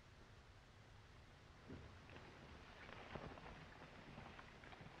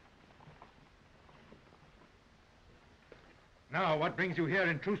 Now, what brings you here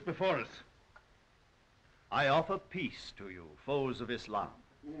in truce before us? I offer peace to you, foes of Islam.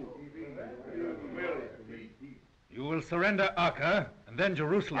 You will surrender Acre and then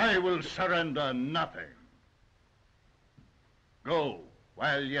Jerusalem. I will surrender nothing. Go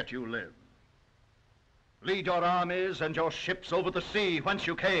while yet you live. Lead your armies and your ships over the sea whence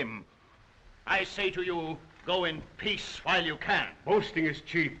you came. I say to you, go in peace while you can. Boasting is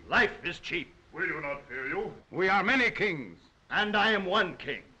cheap. Life is cheap. We do not fear you. We are many kings. And I am one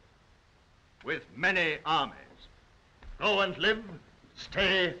king, with many armies. Go and live,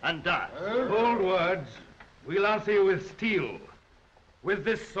 stay and die. Bold words. We'll answer you with steel. With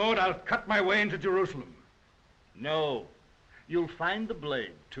this sword, I'll cut my way into Jerusalem. No, you'll find the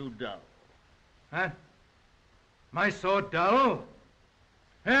blade too dull. Huh? My sword dull?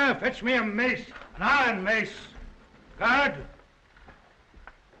 Here, fetch me a mace, an iron mace. Guard.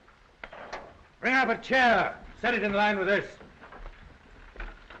 Bring up a chair. Set it in line with this.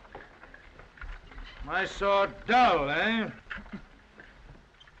 My sword dull, eh?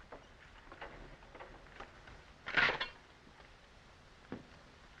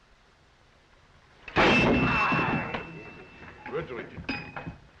 Good, Richard.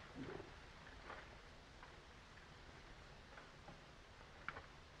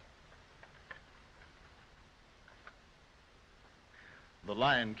 The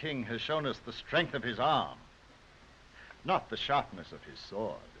Lion King has shown us the strength of his arm, not the sharpness of his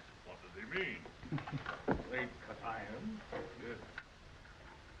sword. What does he mean? Blade cut iron? Yes.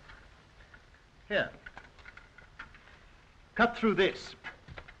 Here. Cut through this.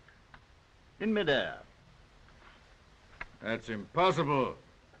 In midair. That's impossible.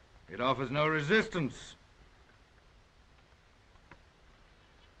 It offers no resistance.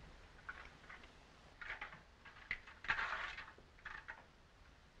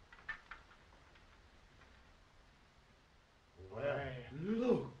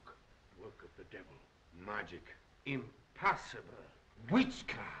 Look. Work of the devil. Magic. Impossible.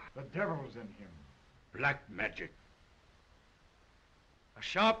 Witchcraft. The devil's in him. Black magic. A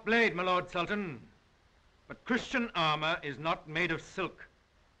sharp blade, my Lord Sultan. But Christian armor is not made of silk.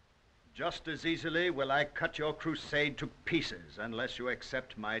 Just as easily will I cut your crusade to pieces unless you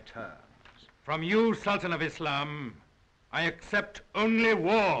accept my terms. From you, Sultan of Islam, I accept only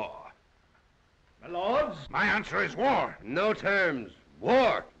war. My lords? My answer is war. No terms.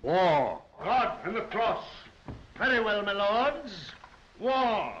 War. War. God and the cross. Very well, my lords.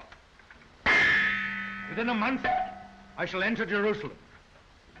 War. Within a month, I shall enter Jerusalem.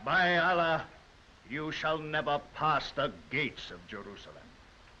 By Allah, you shall never pass the gates of Jerusalem.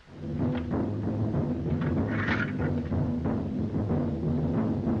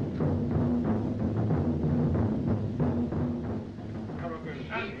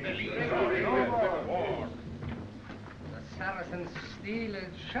 deal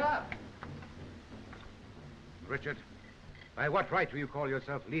is sharp. Richard, by what right do you call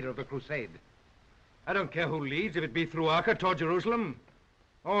yourself leader of the crusade? I don't care who leads, if it be through Acre toward Jerusalem,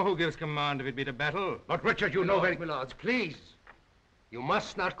 or who gives command if it be to battle. But Richard, you know very... My lords, please. You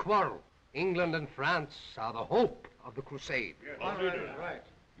must not quarrel. England and France are the hope of the crusade. Yes, right.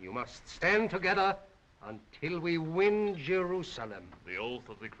 You must stand together until we win Jerusalem. The oath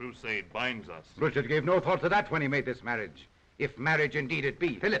of the crusade binds us. Richard gave no thought to that when he made this marriage. If marriage indeed it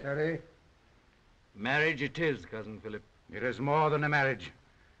be. Philip. Harry. Marriage it is, Cousin Philip. It is more than a marriage.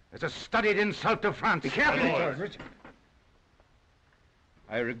 It's a studied insult to France. Be careful, Richard.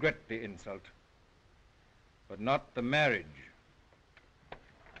 I regret the insult, but not the marriage.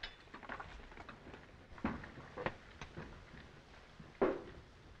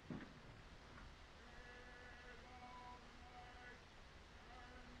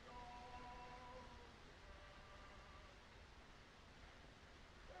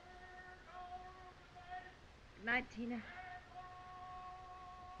 Good night, Tina.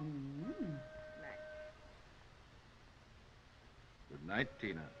 Good night,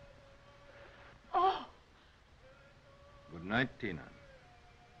 Tina. Oh! Good night, Tina.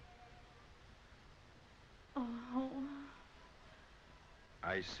 Oh.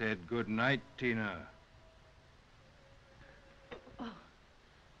 I said good night, Tina. Oh.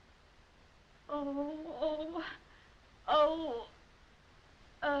 Oh. Oh.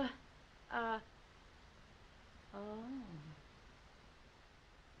 Oh. Oh.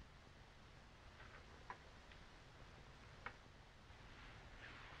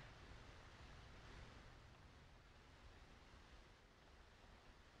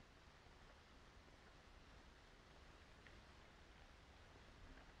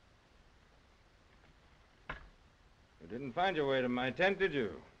 You didn't find your way to my tent, did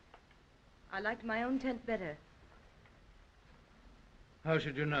you? I liked my own tent better. How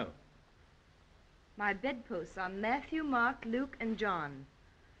should you know? My bedposts are Matthew, Mark, Luke, and John.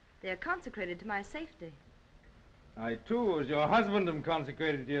 They're consecrated to my safety. I, too, as your husband, am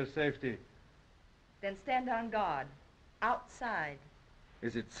consecrated to your safety. Then stand on guard, outside.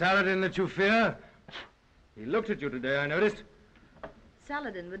 Is it Saladin that you fear? He looked at you today, I noticed.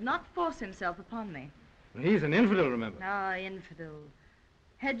 Saladin would not force himself upon me. He's an infidel, remember. Ah, infidel.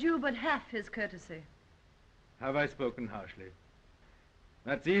 Had you but half his courtesy. Have I spoken harshly?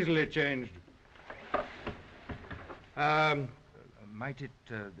 That's easily changed. Might it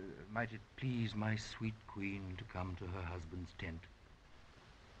please my sweet queen to come to her husband's tent?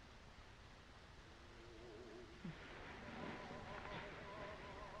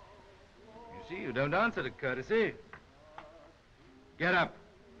 You see, you don't answer to courtesy. Get up.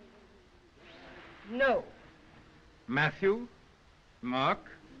 No. Matthew, Mark,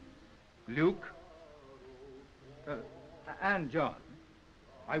 Luke, and John.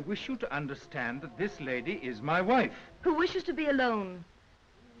 I wish you to understand that this lady is my wife. Who wishes to be alone.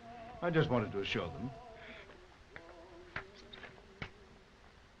 I just wanted to assure them.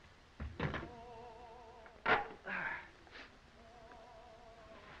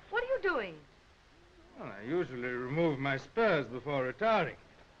 What are you doing? Well, I usually remove my spurs before retiring.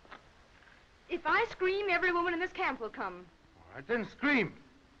 If I scream, every woman in this camp will come. All right, then scream.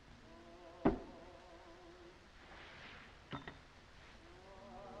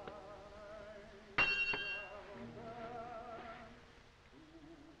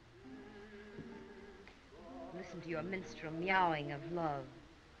 Listen to your minstrel meowing of love.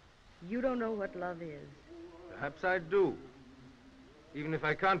 You don't know what love is. Perhaps I do. Even if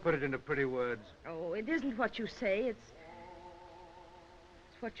I can't put it into pretty words. Oh, it isn't what you say, it's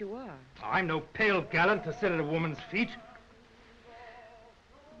what you are. I'm no pale gallant to sit at a woman's feet.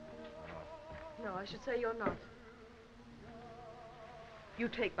 No, I should say you're not. You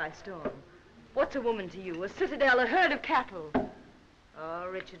take by storm. What's a woman to you? A citadel, a herd of cattle. Oh,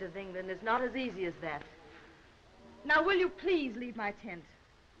 Richard of England is not as easy as that. Now, will you please leave my tent?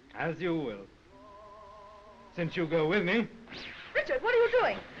 As you will. Since you go with me. Richard, what are you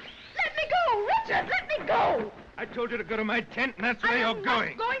doing? Let me go! Richard, let me go! I told you to go to my tent, and that's where you're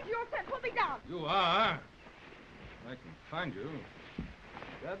going. I'm not going to your tent. Put me down. You are. I can find you.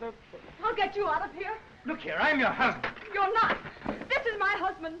 I'll get you out of here. Look here, I'm your husband. You're not. This is my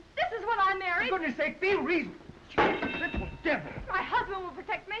husband. This is what I married. For goodness sake, be reasonable. Little devil. My husband will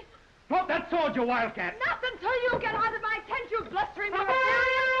protect me. Drop that sword, you wildcat. Not until you get out of my tent, you blustering barbarian.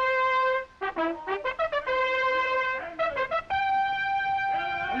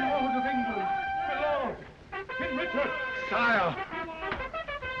 Lord of England, my lord, King Richard. Sire.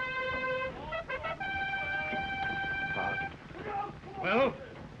 Well,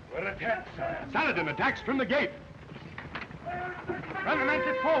 we're attacked, sire. Saladin attacks from the gate. Run the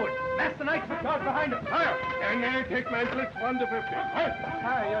mantlets forward. Mass the knights with guards behind them. Fire! And they take mantlets 1 to 50.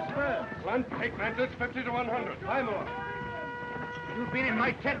 Fire, your spurs. One take mantlets 50 to 100. 5 more. If you'd been in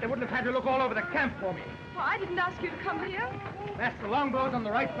my tent, they wouldn't have had to look all over the camp for me. Well, I didn't ask you to come here. Mass the longbows on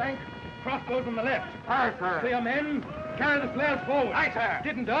the right flank, crossbows on the left. Aye, sir. Clear men, carry the flares forward. Aye, sir.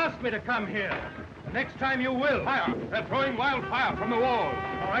 Didn't ask me to come here. The next time you will. Fire. They're throwing wildfire from the walls.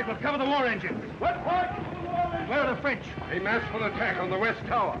 All right, we'll cover the war engines. What point to the wall? Where are the French? A massful attack on the west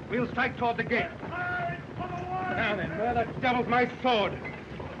tower. We'll strike toward the gate. Now then, where the devil's my sword?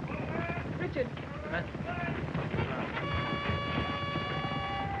 Richard.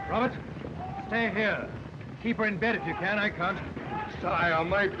 Robert, stay here. Keep her in bed if you can. I can't. Sire,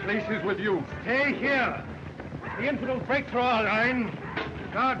 my place is with you. Stay here. The infidels break through our line.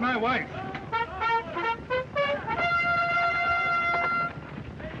 Guard my wife.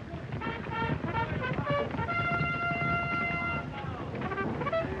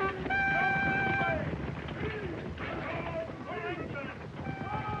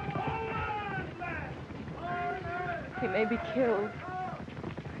 He may be killed.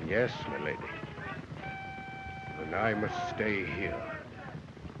 Yes, my lady. And I must stay here.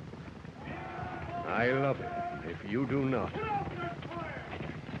 I love him, if you do not.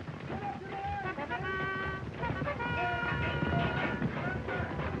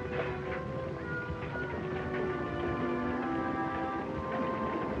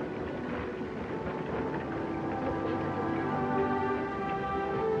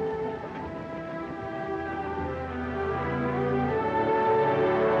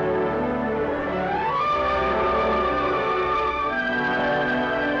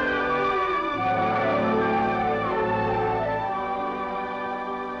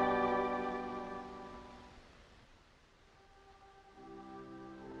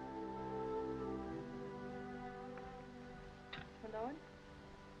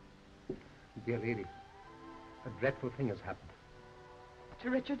 Dear lady, a dreadful thing has happened. To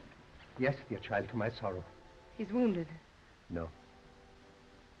Richard? Yes, dear child, to my sorrow. He's wounded. No.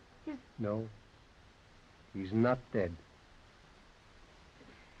 He's... No. He's not dead.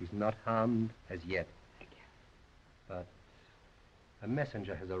 He's not harmed as yet. But a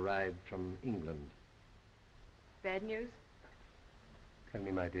messenger has arrived from England. Bad news? Tell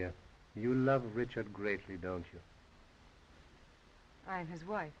me, my dear, you love Richard greatly, don't you? I'm his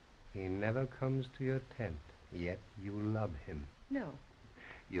wife. He never comes to your tent, yet you love him. No.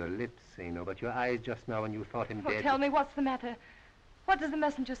 Your lips say no, but your eyes just now when you thought him Oh, dead... tell me, what's the matter? What does the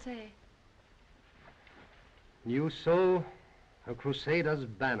messenger say? You saw a crusader's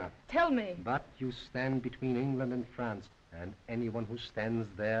banner. Tell me. But you stand between England and France, and anyone who stands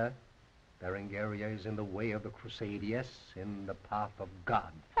there, Berengaria is in the way of the crusade, yes, in the path of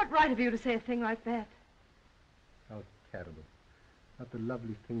God. What right have you to say a thing like that? How terrible. That the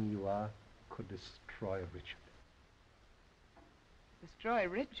lovely thing you are could destroy Richard. Destroy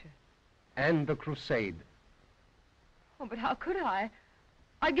Richard? And the crusade. Oh, but how could I?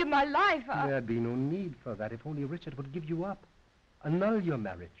 I'd give my life. There'd be no need for that if only Richard would give you up. Annul your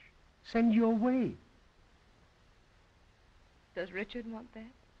marriage. Send you away. Does Richard want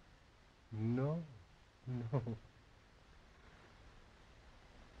that? No, no.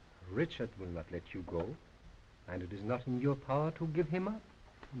 Richard will not let you go, and it is not in your power to give him up.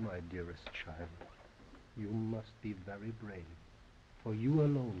 My dearest child, you must be very brave, for you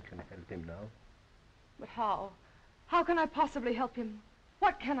alone can help him now. But how? How can I possibly help him?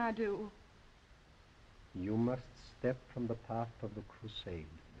 What can I do? You must step from the path of the crusade.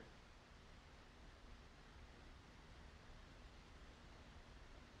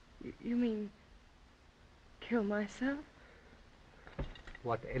 You mean kill myself?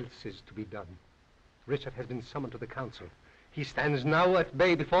 What else is to be done? Richard has been summoned to the council. He stands now at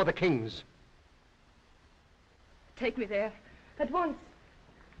bay before the kings. Take me there, at once.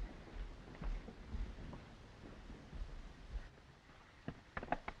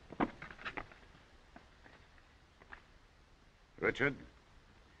 Richard,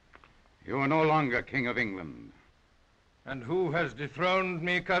 you are no longer King of England. And who has dethroned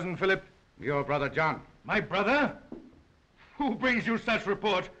me, Cousin Philip? Your brother John. My brother? Who brings you such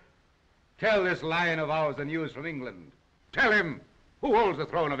report? Tell this lion of ours the news from England. Tell him who holds the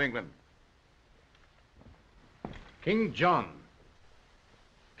throne of England. King John.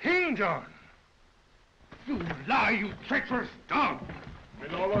 King John! You lie, you treacherous dog!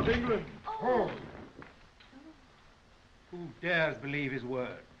 In all of England. Oh. Who dares believe his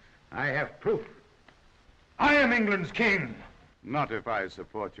word? I have proof. I am England's king. Not if I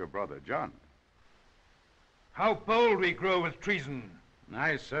support your brother John. How bold we grow with treason.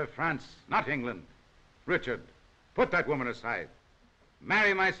 I serve France, not England. Richard, Put that woman aside.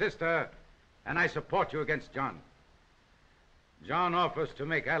 Marry my sister, and I support you against John. John offers to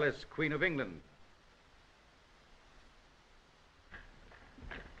make Alice Queen of England.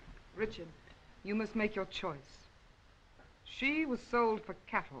 Richard, you must make your choice. She was sold for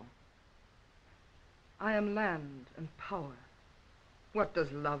cattle. I am land and power. What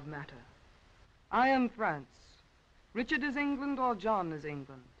does love matter? I am France. Richard is England or John is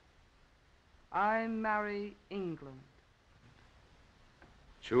England. I marry England.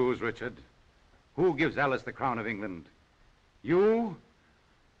 Choose, Richard. Who gives Alice the crown of England? You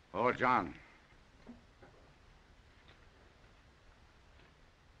or John?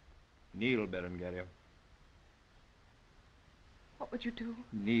 Kneel, Berengaria. What would you do?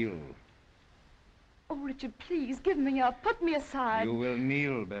 Kneel. Oh, Richard, please, give me up. Put me aside. You will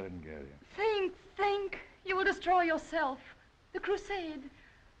kneel, Berengaria. Think. You will destroy yourself. The crusade.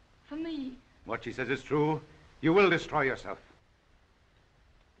 For me. What she says is true. You will destroy yourself.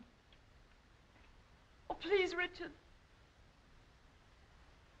 Oh, please, Richard.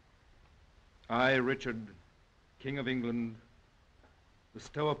 I, Richard, King of England,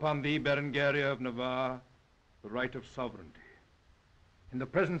 bestow upon thee, Berengaria of Navarre, the right of sovereignty. In the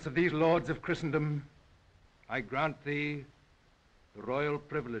presence of these lords of Christendom, I grant thee the royal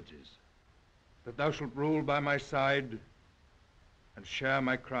privileges, that thou shalt rule by my side and share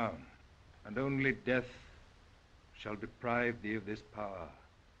my crown, and only death shall deprive thee of this power.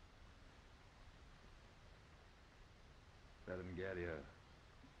 Berengaria,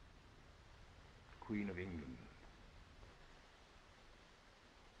 Queen of England.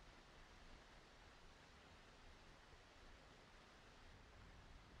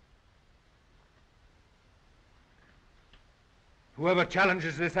 Whoever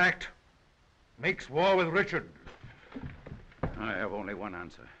challenges this act makes war with Richard. I have only one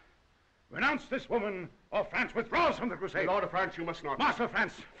answer. Renounce this woman, or France withdraws from the crusade. Lord of France, you must not. Master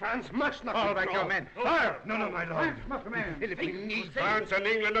France. France must not. Call back your men. Fire! No, my lord. France must remain. France and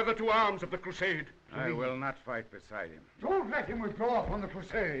England are the two arms of the crusade. I will not fight beside him. Don't let him withdraw from the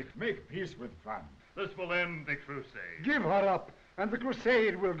crusade. Make peace with France. This will end the crusade. Give her up, and the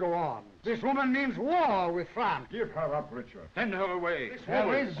crusade will go on. This woman means war with France. Give her up, Richard. Send her away.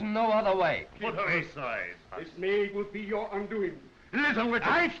 There is no other way. Put her aside. This maid will be your undoing. Little Richard.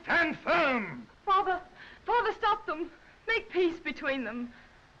 I stand firm. Father, stop them. Make peace between them.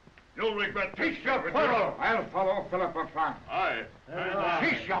 You'll regret this. Cease your quarrel. I'll follow Philip of France. Aye.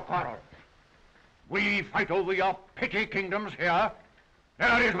 Cease your quarrel. We fight over your petty kingdoms here.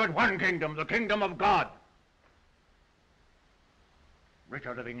 There is but one kingdom, the kingdom of God.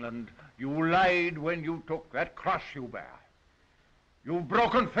 Richard of England, you lied when you took that cross you bear. You've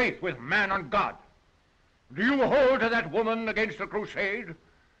broken faith with man and God. Do you hold to that woman against the crusade?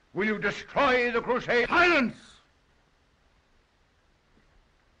 Will you destroy the crusade? Silence!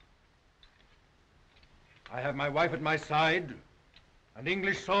 I have my wife at my side and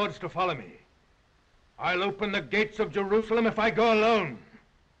English swords to follow me. I'll open the gates of Jerusalem if I go alone.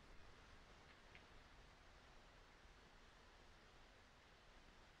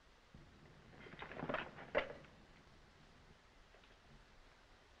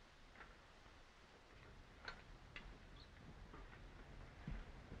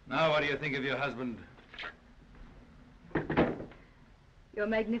 Now, what do you think of your husband? You're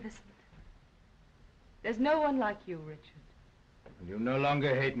magnificent. There's no one like you, Richard. And you no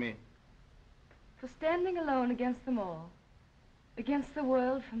longer hate me. For standing alone against them all, against the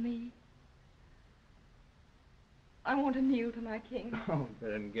world for me. I want to kneel to my king. Oh,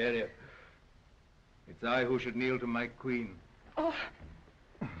 Berengaria. It's I who should kneel to my queen. Oh,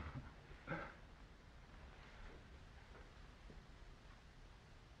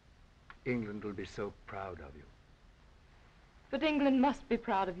 England will be so proud of you. but England must be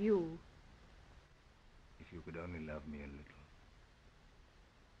proud of you. If you could only love me a little.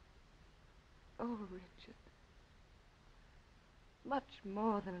 Oh, Richard. Much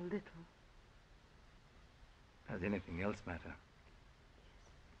more than a little. Does anything else matter?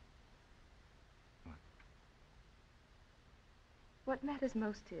 What matters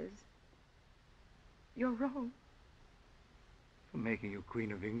most is, you're wrong. For making you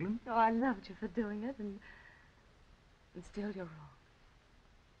Queen of England? Oh, I loved you for doing it, and still you're wrong.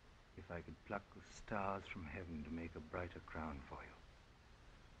 If I could pluck the stars from heaven to make a brighter crown for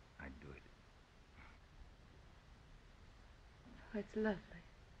you, I'd do it. Oh, it's lovely.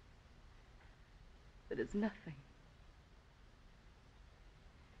 But it's nothing.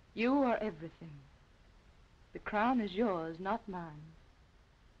 You are everything. The crown is yours, not mine.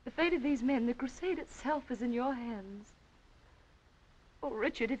 The fate of these men, the crusade itself, is in your hands. Oh,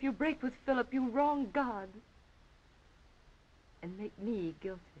 Richard, if you break with Philip, you wrong God. and make me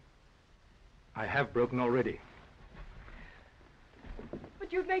guilty. I have broken already.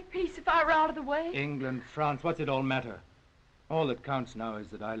 But you'd make peace if I were out of the way. England, France, what's it all matter? All that counts now is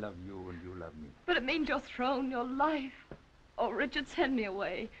that I love you and you love me. But it means your throne, your life. Oh, Richard, send me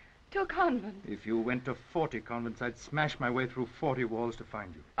away to a convent. If you went to 40 convents, I'd smash my way through 40 walls to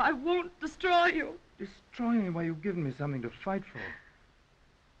find you. I won't destroy you. Destroy me while you've given me something to fight for.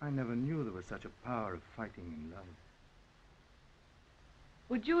 I never knew there was such a power of fighting in love.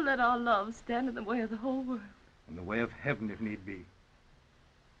 Would you let our love stand in the way of the whole world? In the way of heaven, if need be.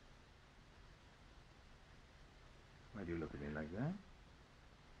 Why do you look at me like that?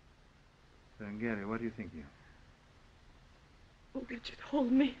 Berengaria, what are you thinking of? Oh, Richard,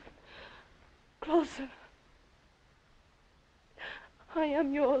 hold me. Closer. I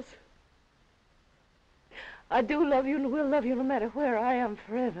am yours. I do love you and will love you no matter where I am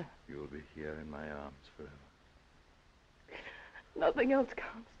forever. You'll be here in my arms forever. Nothing else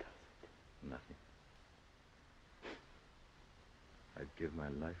counts, does it? Nothing. I'd give my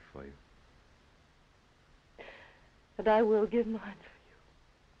life for you. And I will give mine for you.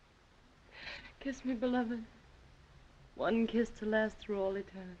 Kiss me, beloved. One kiss to last through all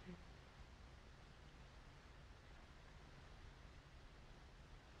eternity.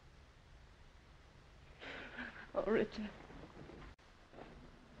 Oh, Richard.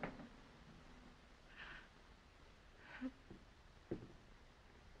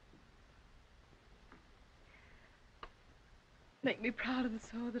 Make me proud of the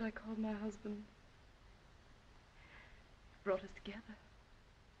sword that I called my husband. It brought us together.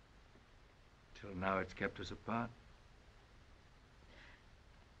 Till now it's kept us apart.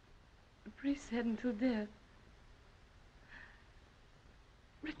 The priest said until death.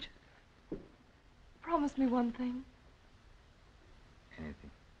 Richard, promise me one thing.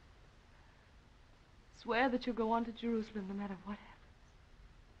 Anything. Swear that you'll go on to Jerusalem no matter what happens.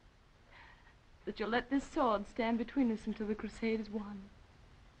 That you'll let this sword stand between us until the crusade is won.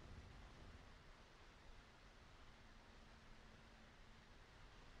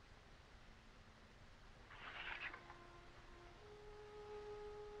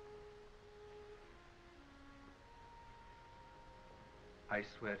 I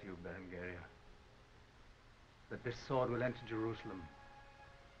swear to you, Berengaria, that this sword will enter Jerusalem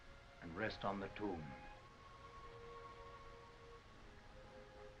and rest on the tomb.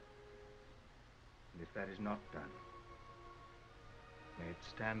 And if that is not done, may it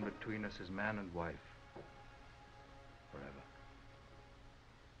stand between us as man and wife forever.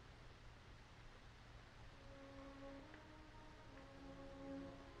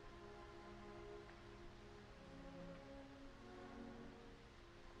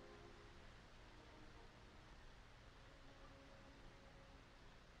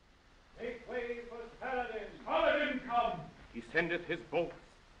 Make way for Saladin! Saladin come! He sendeth his bolts,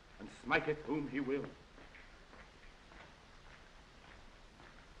 and smiteth whom he will.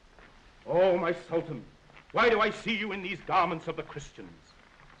 Oh, my Sultan, why do I see you in these garments of the Christians?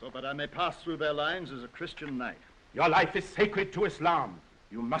 So that I may pass through their lines as a Christian knight. Your life is sacred to Islam.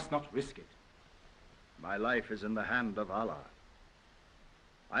 You must not risk it. My life is in the hand of Allah.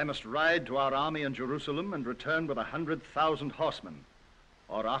 I must ride to our army in Jerusalem and return with 100,000 horsemen,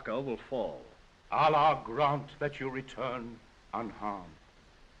 or Acca will fall. Allah grant that you return unharmed.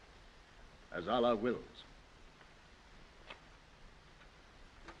 As Allah wills.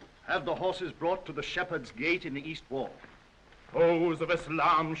 Have the horses brought to the shepherd's gate in the east wall. Foes of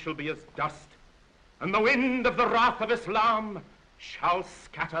Islam shall be as dust, and the wind of the wrath of Islam shall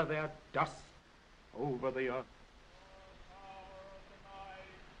scatter their dust over the earth.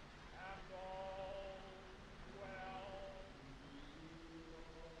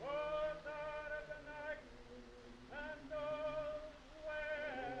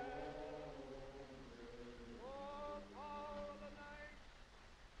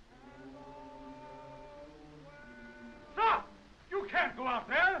 Go out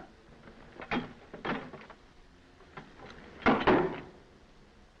there.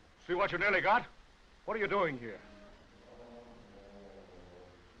 See what you nearly got? What are you doing here?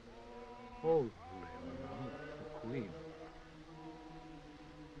 Oh, the Queen.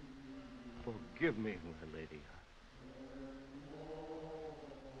 Forgive me, my lady.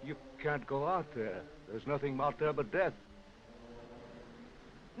 You can't go out there. There's nothing out there but death.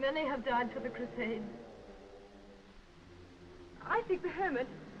 Many have died for the crusade. I think the hermit,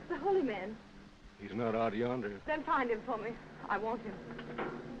 the holy man. He's not out yonder. Then find him for me. I want him.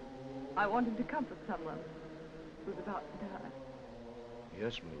 I want him to comfort someone who's about to die.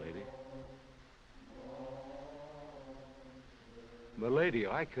 Yes, my lady. My lady,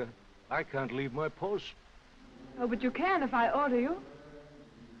 I can't leave my post. Oh, but you can if I order you.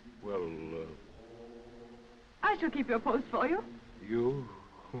 Well, I shall keep your post for you. you?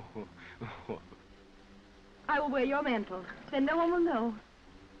 I will wear your mantle. Then no one will know.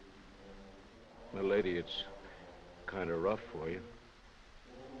 My lady, it's kind of rough for you.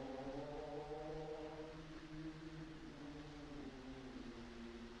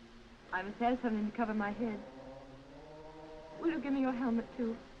 I must have something to cover my head. Will you give me your helmet,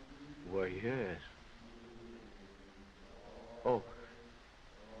 too? Why, yes. Oh.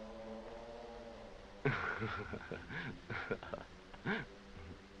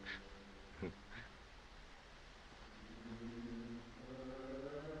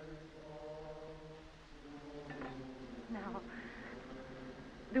 Now,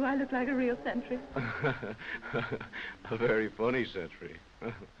 do I look like a real sentry? A very funny sentry.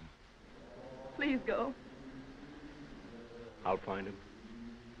 Please go. I'll find him.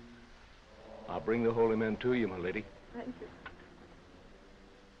 I'll bring the holy men to you, my lady. Thank you.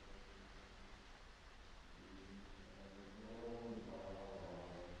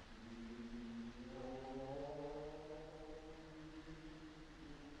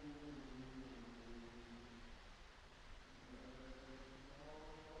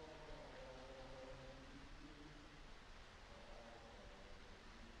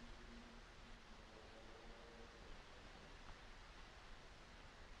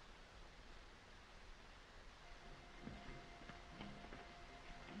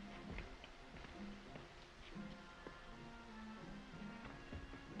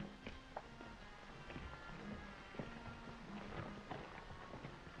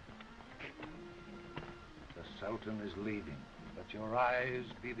 The Sultan is leaving. Let your eyes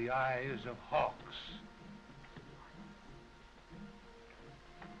be the eyes of hawks.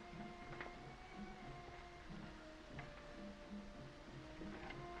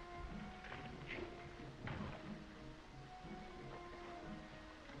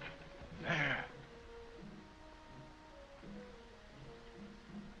 There.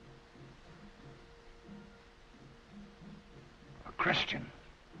 A Christian.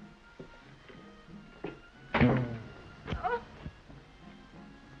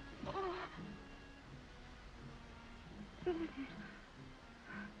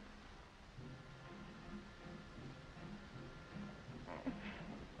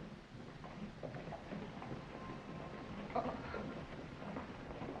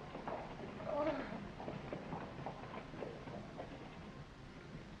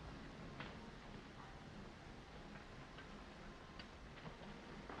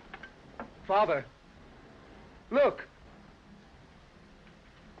 Father, look.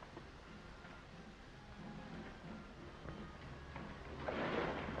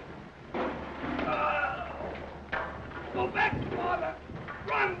 Go back, father!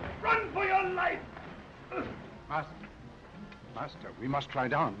 Run! Run for your life! Master, we must try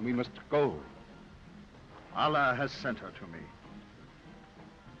down. We must go. Allah has sent her to me.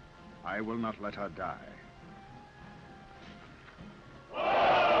 I will not let her die.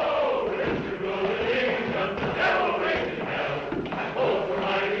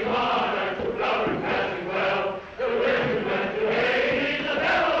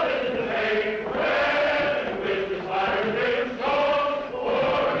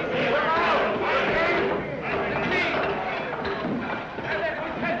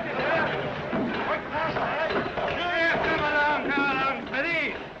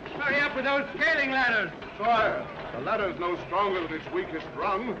 Those scaling ladders. Sire, the ladder's no stronger than its weakest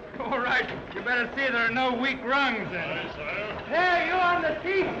rung. All right. You better see there are no weak rungs then. Aye, sire. Hey, you on the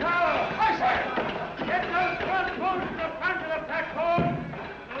seat tower. Aye, sire. Get those crossbows to the front of the platform.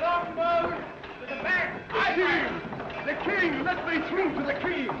 The longbows to the back. Aye, the king! Let me through to the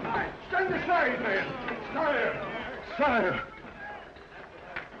king! Stand aside, men! Sire! Sire!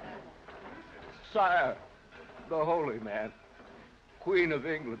 Sire, the holy man, Queen of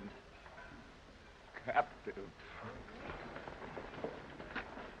England, captive.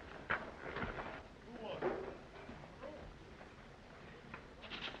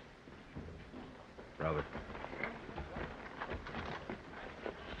 Brother.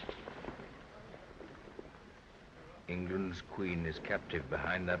 England's queen is captive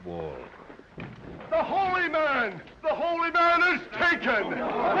behind that wall. The holy man! The holy man is taken!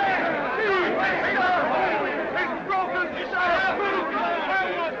 He's broken!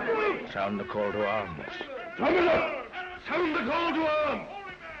 Sound the call to arms. Drum it up! Sound the call to arms!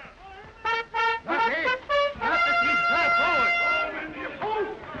 That's it. Not the seat forward.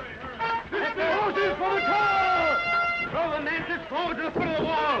 Hit the horses for the car! Throw the mantis forward to the foot of the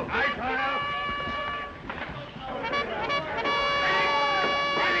wall. Aye, sire.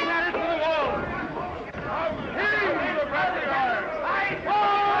 Standing ladders for the wall.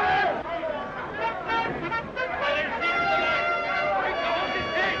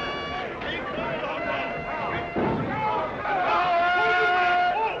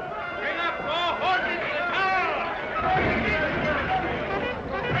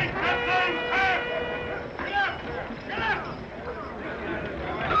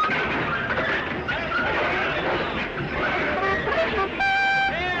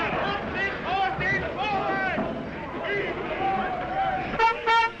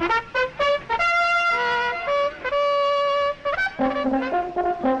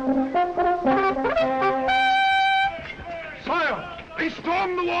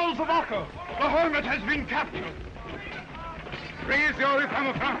 walls of Acre. The hermit has been captured. Raise the order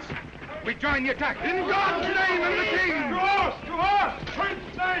from France. We join the attack. In God's name and the King! To us! To us!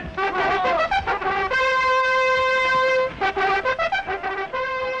 Prince Knight! The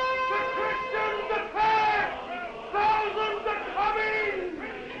Christians attack! Thousands are coming!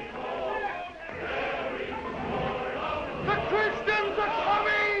 The Christians are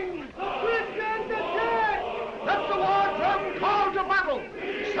coming! The Christians attack! Let the war drum call to battle!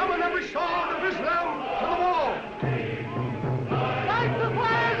 Summon every sword of Islam to the wall! Light the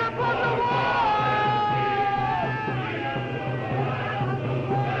fires upon the wall!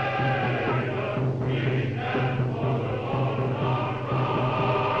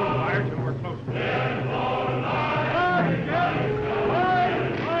 Fire till we're close.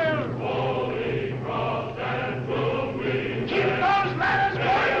 Keep those ladders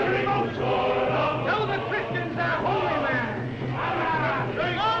going to the most. Tell the Christians they're holy men.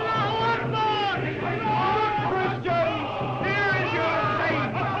 Allahu Akbar! Christians, here is your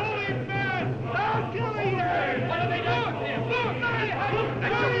saint. Holy men! They're killing them! What are they doing here?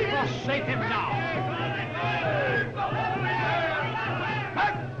 Let your cross save him now.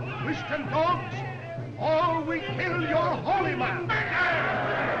 Back, Christian dogs! All we kill your holy man!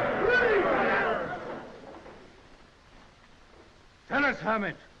 Tell us,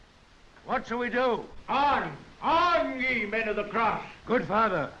 hermit. What shall we do? On! On, ye men of the cross! Good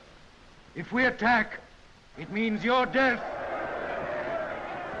father, if we attack, it means your death.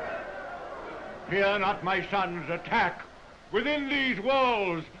 Fear not, my sons, attack. Within these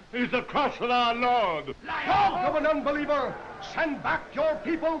walls is the cross of our Lord. Dog of an unbeliever! Send back your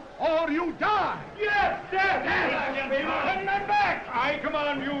people, or you die! Yes, death! Send them back! I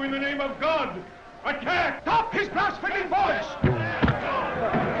command you in the name of God. Attack! Stop his blaspheming voice!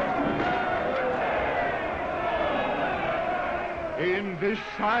 In this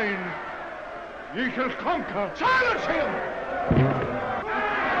sign, ye shall conquer. Silence him!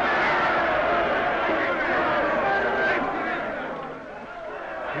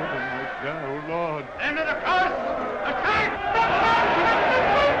 Hear them right there, O Lord. End of the cross! Attack!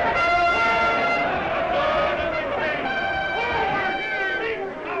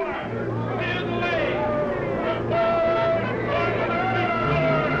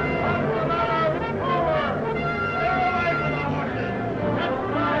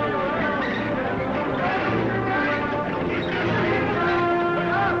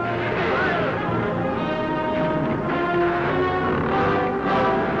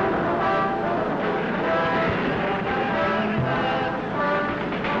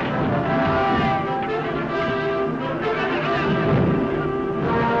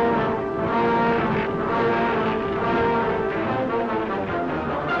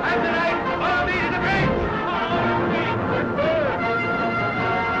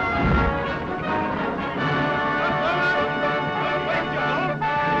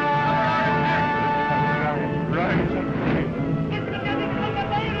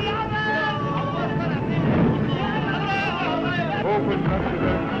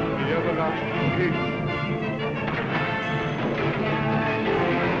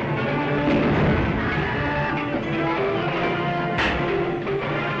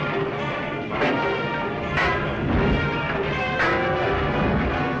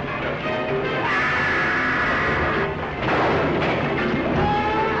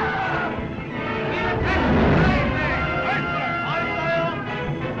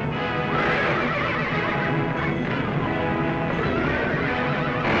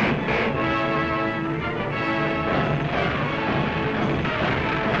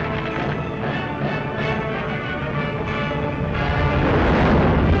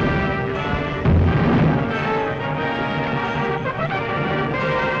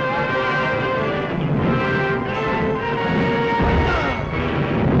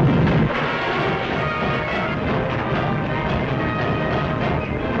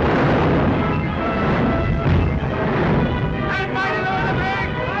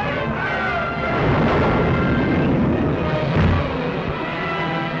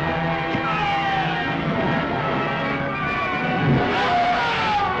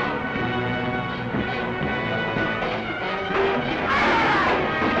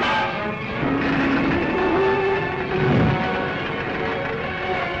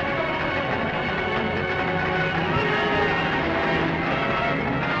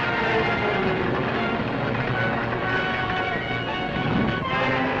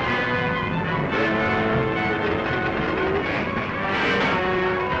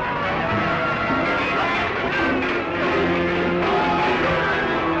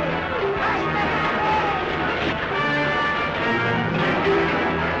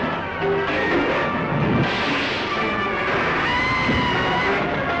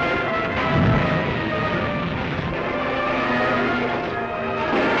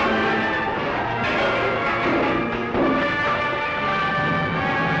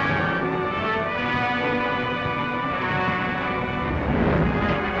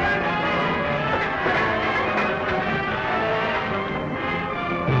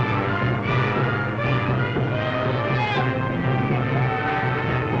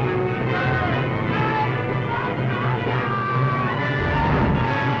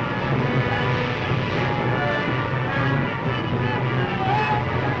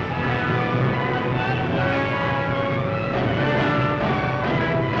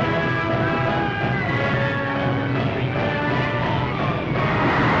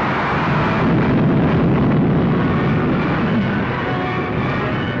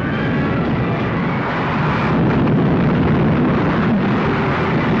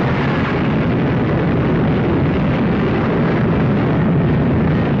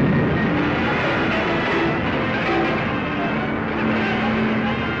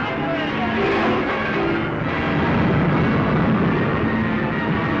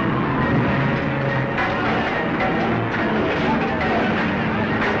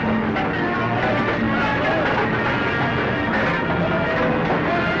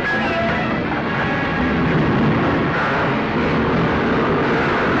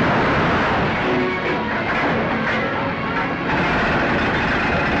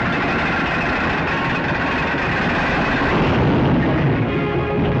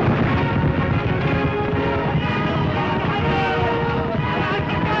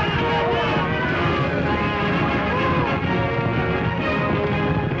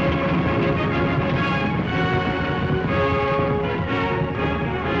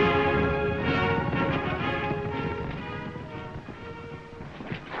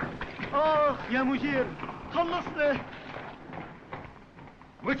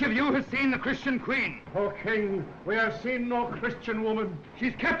 Which of you has seen the Christian queen? O king, we have seen no Christian woman.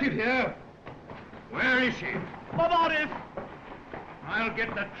 She's captive here. Where is she? I'll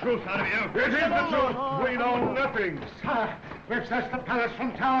get the truth out of you. It is the truth. We know nothing. Sir, we've searched the palace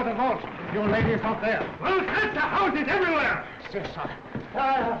from tower to vault. Your lady is not there. Well, search the houses everywhere. Yes, sir.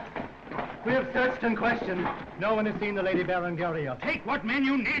 We have searched and questioned. No one has seen the Lady Berengaria. Take what men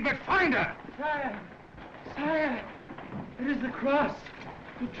you need, but find her. Sire, it is the cross,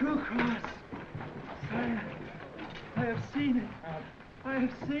 the true cross. Sire, I have seen it. I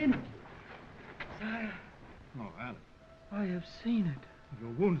have seen it. Sire, Oh, Alice. I have seen it.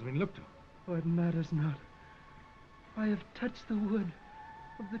 Your wound's been looked to. Oh, it matters not. I have touched the wood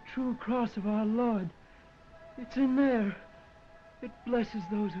of the true cross of our Lord. It's in there. It blesses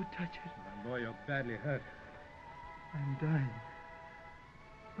those who touch it. My boy, you're badly hurt. I'm dying.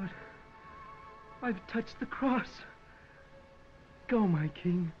 But I've touched the cross. Go, my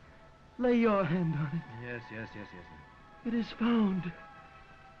king. Lay your hand on it. Yes. It is found.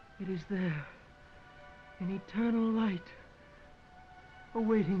 It is there. In eternal light.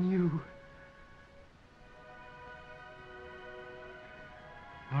 Awaiting you.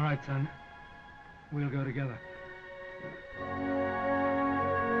 All right, son. We'll go together.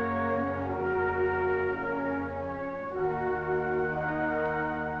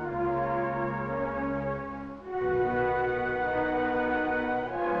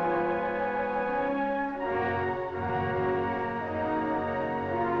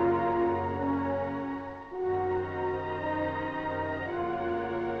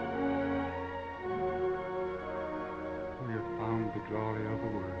 We have found the glory of the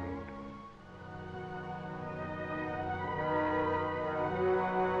world.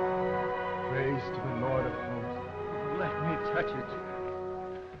 Praise to the Lord of hosts. Let me touch it.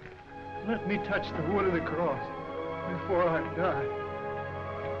 Let me touch the wood of the cross before I die.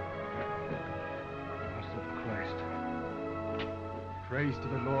 Cross of Christ. Praise to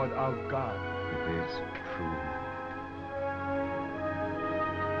the Lord our God. It is true.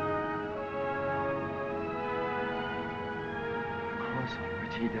 The cross on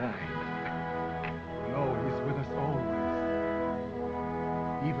which he died. Lo, he is with us always,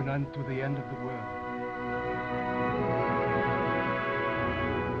 even unto the end of the world.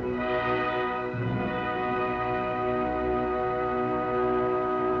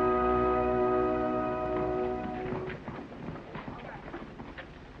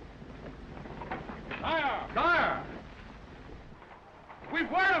 Sire! We've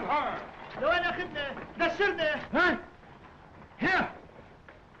word of her! Huh? Here!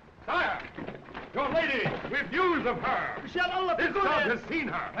 Sire! Your lady! We've news of her! This God has seen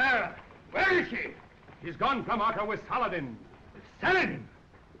her! Where is she? He's gone from Acre with Saladin. Saladin!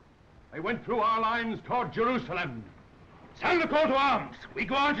 They went through our lines toward Jerusalem. Sound the call to arms. We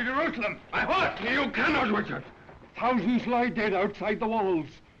go on to Jerusalem. By what? You cannot, Richard. Thousands lie dead outside the walls.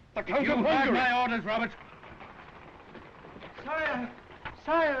 The Count You of have Hungary... my orders, Robert.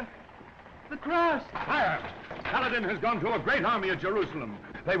 Sire, the cross. Sire, Saladin has gone to a great army at Jerusalem.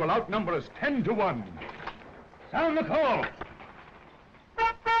 They will outnumber us 10 to 1. Sound the call.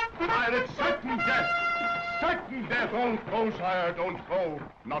 Sire, it's certain death. Certain death. Don't go, sire, don't go.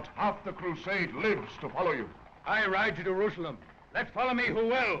 Not half the crusade lives to follow you. I ride to Jerusalem. Let follow me who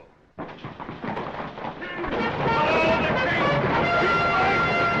will.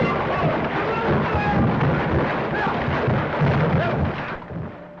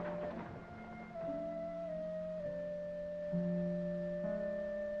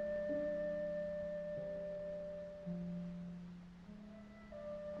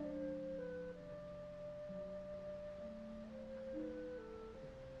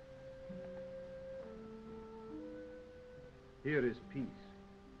 Here is peace,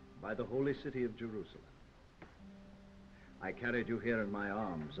 by the holy city of Jerusalem. I carried you here in my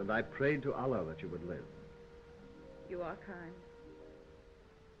arms, and I prayed to Allah that you would live. You are kind.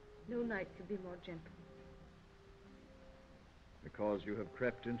 No knight could be more gentle. Because you have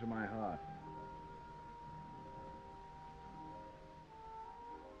crept into my heart.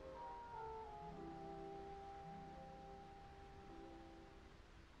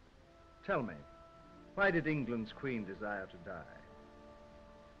 Tell me, why did England's queen desire to die?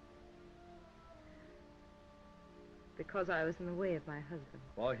 Because I was in the way of my husband.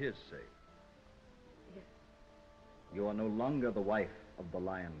 For his sake. Yes. You are no longer the wife of the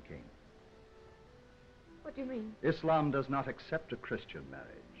Lion King. What do you mean? Islam does not accept a Christian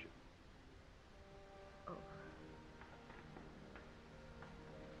marriage. Oh.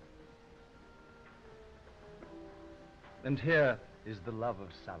 And here is the love of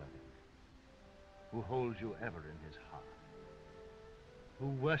Saladin. who holds you ever in his heart, who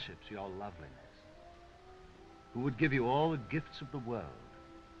worships your loveliness, who would give you all the gifts of the world,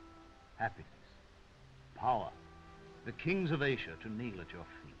 happiness, power, the kings of Asia to kneel at your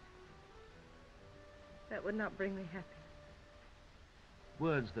feet. That would not bring me happiness.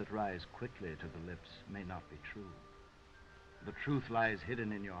 Words that rise quickly to the lips may not be true. The truth lies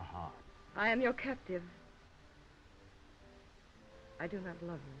hidden in your heart. I am your captive. I do not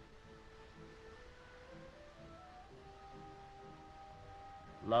love you.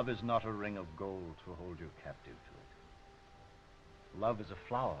 Love is not a ring of gold to hold you captive to it. Love is a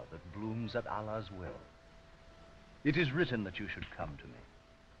flower that blooms at Allah's will. It is written that you should come to me.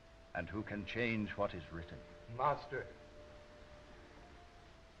 And who can change what is written? Master.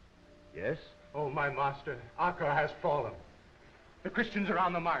 Yes? Oh, my master, Acre has fallen. The Christians are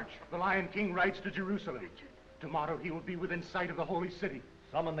on the march. The Lion King rides to Jerusalem. Tomorrow he will be within sight of the holy city.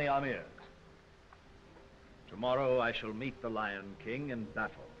 Summon the amirs. Tomorrow I shall meet the Lion King in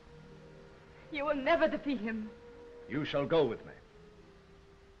battle. You will never defeat him. You shall go with me.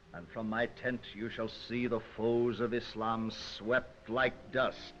 And from my tent you shall see the foes of Islam swept like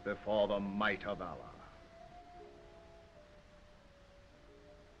dust before the might of Allah.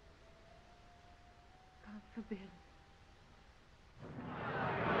 God forbid.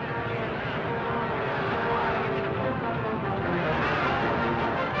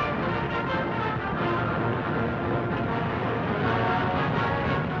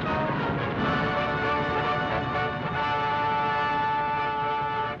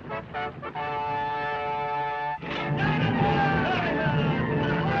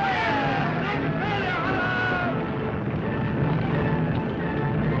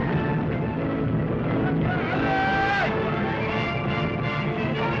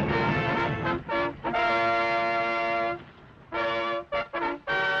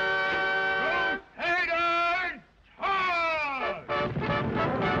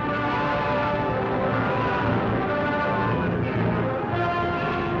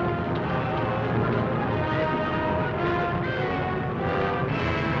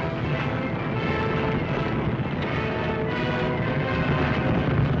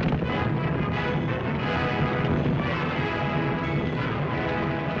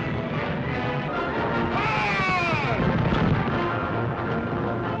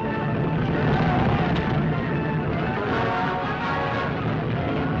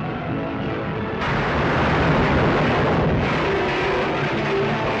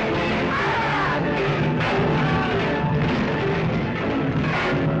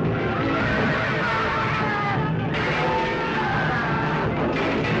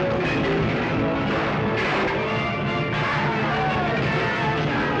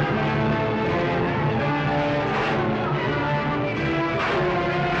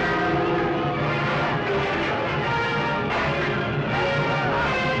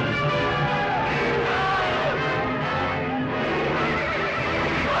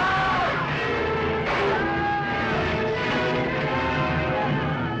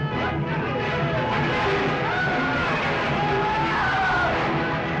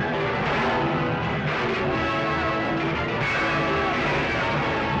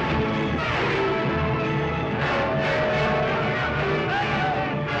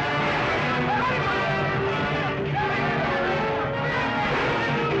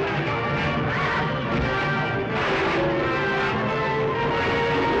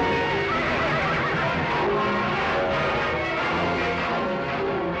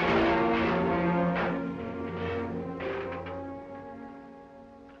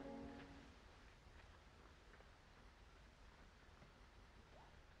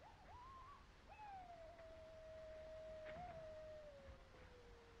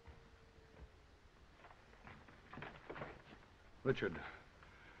 Richard,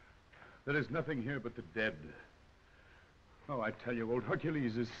 there is nothing here but the dead. Oh, I tell you, old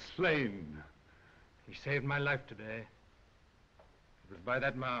Hercules is slain. He saved my life today. It was by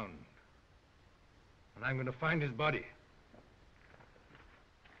that mound. And I'm going to find his body.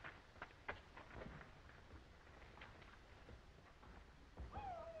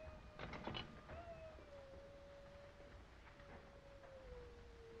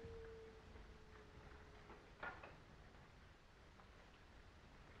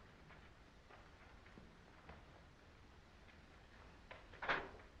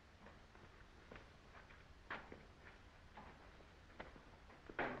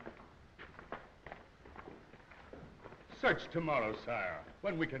 Search tomorrow, sire,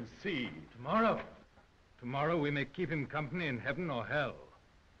 when we can see. Tomorrow? Tomorrow we may keep him company in heaven or hell.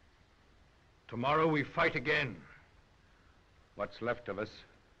 Tomorrow we fight again. What's left of us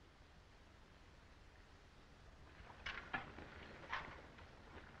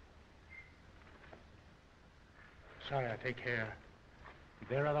Sire, take care.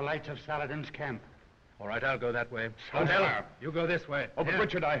 There are the lights of Saladin's camp. All right, I'll go that way. Sire. Odell, you go this way. Oh, but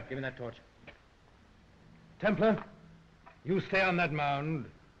Richard, Give me that torch. Templar, you stay on that mound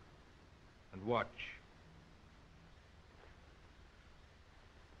and watch.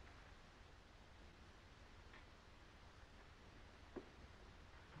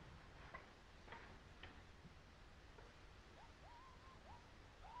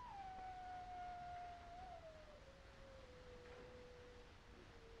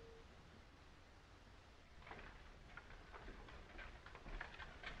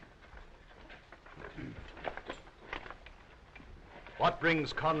 What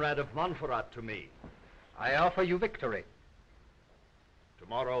brings Conrad of Montferrat to me? I offer you victory.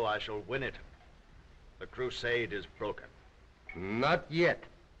 Tomorrow I shall win it. The crusade is broken. Not yet.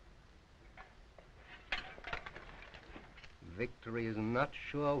 Victory is not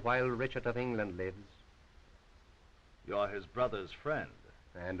sure while Richard of England lives. You're his brother's friend.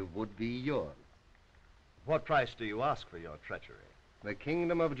 And would be yours. What price do you ask for your treachery? The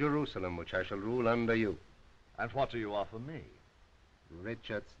kingdom of Jerusalem, which I shall rule under you. And what do you offer me?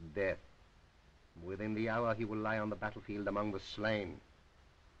 Richard's death. Within the hour he will lie on the battlefield among the slain.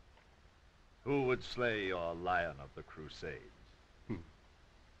 Who would slay your Lion of the Crusades?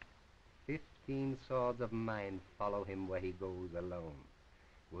 15 swords of mine follow him where he goes alone.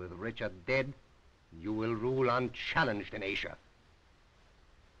 With Richard dead, you will rule unchallenged in Asia.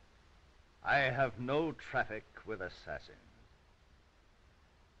 I have no traffic with assassins.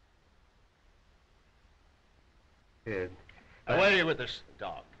 Away with this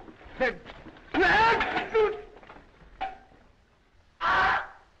dog.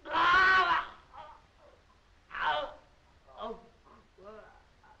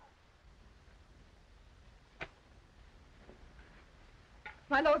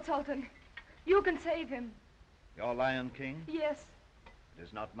 My Lord Sultan, you can save him. Your Lion King? Yes. It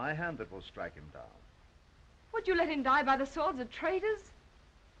is not my hand that will strike him down. Would you let him die by the swords of traitors?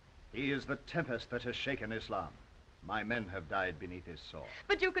 He is the tempest that has shaken Islam. My men have died beneath his sword.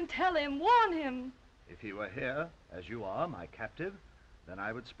 But you can tell him, warn him. If he were here, as you are, my captive, then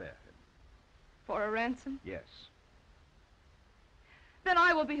I would spare him. For a ransom? Yes. Then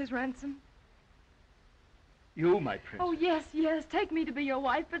I will be his ransom. You, my prince. Oh, yes, yes. Take me to be your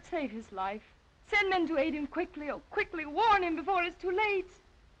wife, but save his life. Send men to aid him quickly. Oh, quickly warn him before it's too late.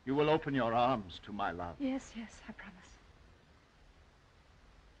 You will open your arms to my love. Yes, yes, I promise.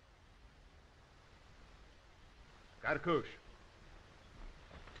 Carcouche,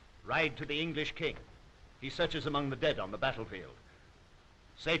 ride to the English king. He searches among the dead on the battlefield.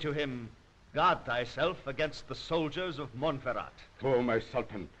 Say to him, guard thyself against the soldiers of Montferrat. Oh, my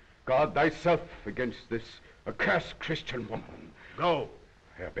Sultan, guard thyself against this accursed Christian woman. Go.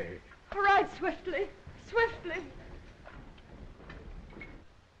 I obey. Ride swiftly, swiftly.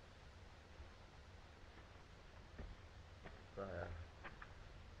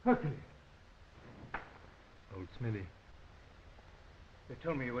 Hercules. Old Smithy. They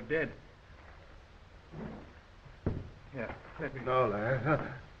told me you were dead. Here, let me... No, lad.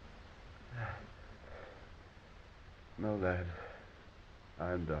 No, lad.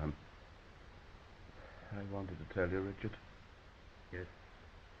 I'm done. I wanted to tell you, Richard. Yes?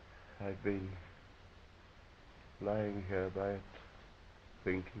 I've been lying here by it,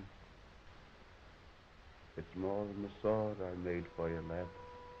 thinking. It's more than the sword I made for you, lad.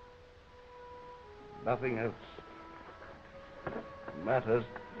 Nothing else matters.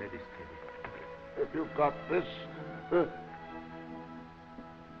 Steady, steady. If you've got this... the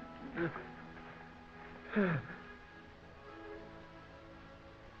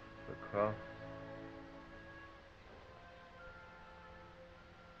cross.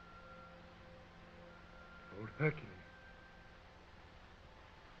 Old Hercules.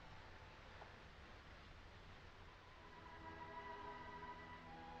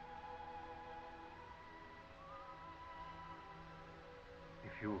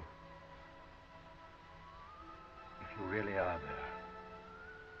 If you really are there,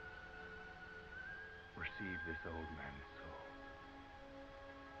 receive this old man's soul.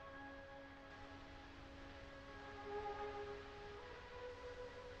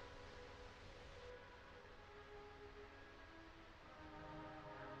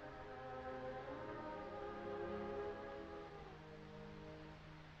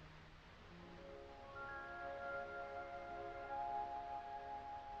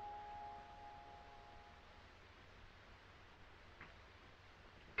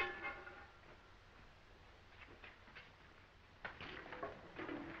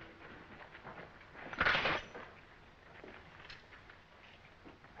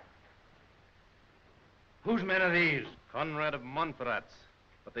 Whose men are these? Conrad of Montferrat's,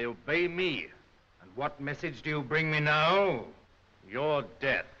 but they obey me. And what message do you bring me now? Your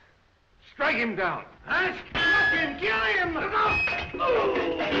death. Strike him down. Ask him, kill him! Look out!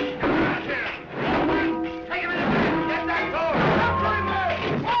 Take him in the back! Get that door! Stop going there!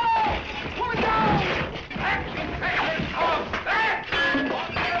 Oh! Pull it down! Back! Take his off! Back!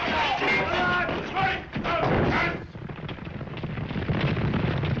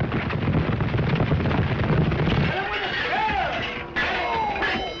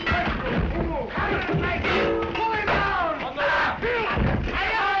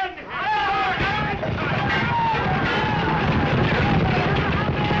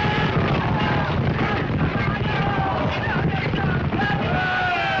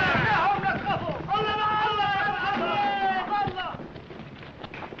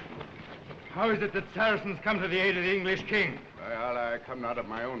 How is it that Saracens come to the aid of the English king? By Allah, I come not of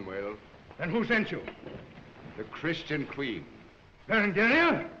my own will. Then who sent you? The Christian queen.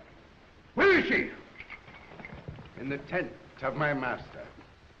 Berengaria? Where is she? In the tent of my master.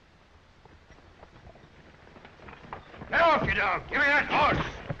 Get off, you dog! Give me that horse!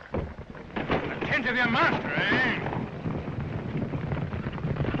 The tent of your master, eh?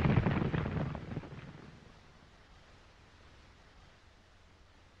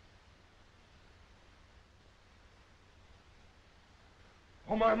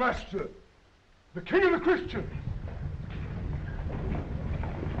 Oh, my master, the king of the Christians.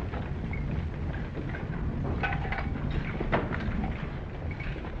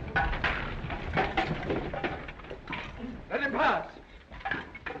 Let him pass.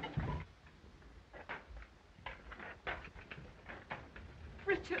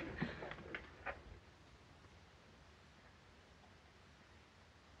 Richard.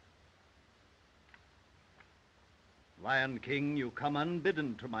 Lion King, you come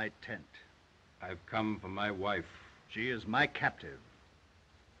unbidden to my tent. I've come for my wife. She is my captive.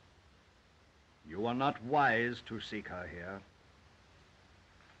 You are not wise to seek her here.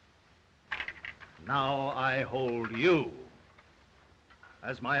 Now I hold you.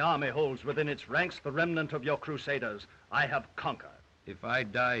 As my army holds within its ranks the remnant of your crusaders, I have conquered. If I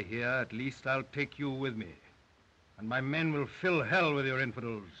die here, at least I'll take you with me. And my men will fill hell with your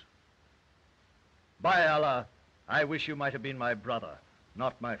infidels. By Allah, I wish you might have been my brother,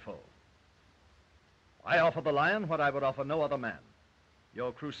 not my foe. I offer the lion what I would offer no other man.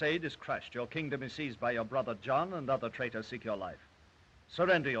 Your crusade is crushed. Your kingdom is seized by your brother John, and other traitors seek your life.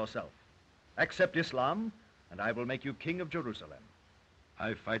 Surrender yourself. Accept Islam, and I will make you king of Jerusalem.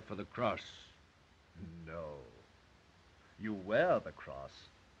 I fight for the cross. No. You wear the cross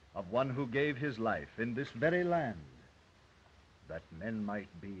of one who gave his life in this very land, that men might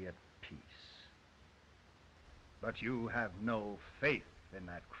be at peace. But you have no faith in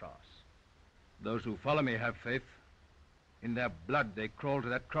that cross. Those who follow me have faith. In their blood, they crawl to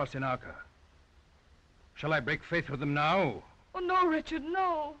that cross in Acre. Shall I break faith with them now? Oh, no, Richard,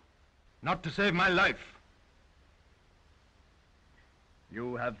 no. Not to save my life.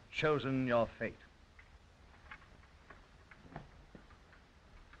 You have chosen your fate.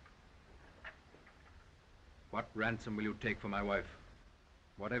 What ransom will you take for my wife?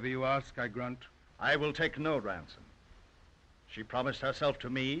 Whatever you ask, I grant. I will take no ransom. She promised herself to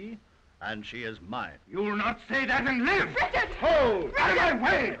me, and she is mine. You'll not say that and live! Richard! Hold! Out of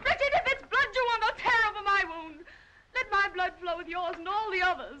my way! Richard, if it's blood you want, they'll tear over my wound. Let my blood flow with yours and all the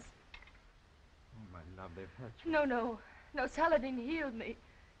others. Oh, my love, they've hurt you. No, no. No, Saladin healed me,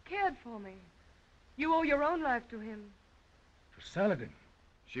 cared for me. You owe your own life to him. To Saladin?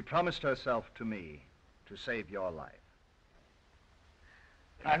 She promised herself to me to save your life.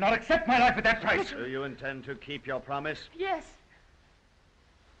 I'll not accept my life at that price. Do you intend to keep your promise? Yes.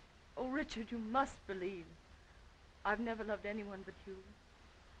 Oh, Richard, you must believe. I've never loved anyone but you.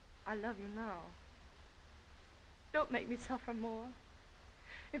 I love you now. Don't make me suffer more.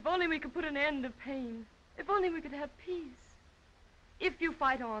 If only we could put an end to pain. If only we could have peace. If you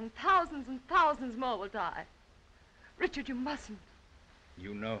fight on, thousands and thousands more will die. Richard, you mustn't.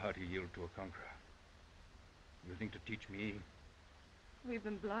 You know how to yield to a conqueror. You think to teach me? We've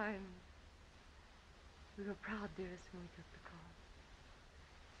been blind. We were proud, dearest, when we took the cross.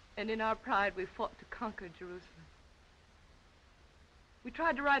 And in our pride, we fought to conquer Jerusalem. We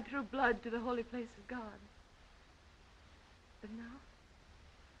tried to ride through blood to the holy place of God. But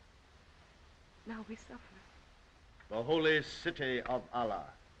now we suffer. The holy city of Allah.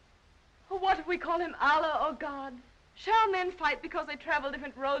 Oh, what if we call him Allah or God? Shall men fight because they travel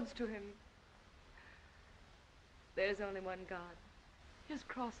different roads to him? There's only one God. His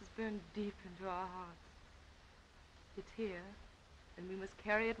cross is burned deep into our hearts. It's here, and we must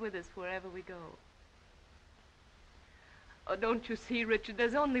carry it with us wherever we go. Oh, don't you see, Richard,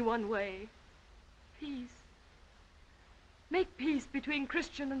 there's only one way. Peace. Make peace between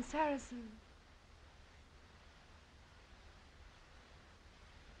Christian and Saracen.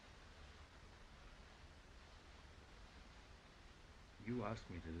 You asked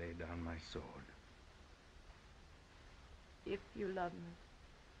me to lay down my sword. If you love me.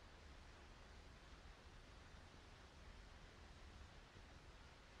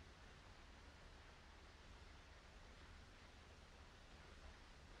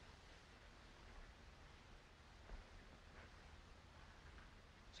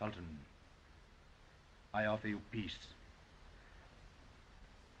 Sultan, I offer you peace.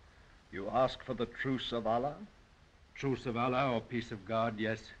 You ask for the truce of Allah? Truce of Allah or peace of God,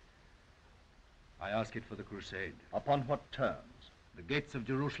 yes. I ask it for the crusade. Upon what terms? The gates of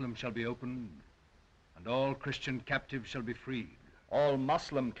Jerusalem shall be opened, and all Christian captives shall be freed. All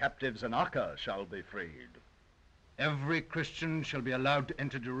Muslim captives in Acre shall be freed. Every Christian shall be allowed to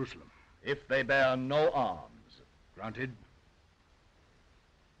enter Jerusalem. If they bear no arms. Granted.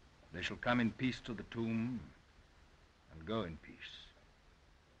 They shall come in peace to the tomb and go in peace.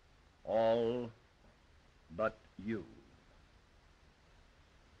 All but you.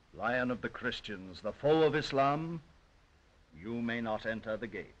 Lion of the Christians, the foe of Islam, you may not enter the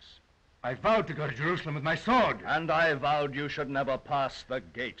gates. I vowed to go to Jerusalem with my sword. And I vowed you should never pass the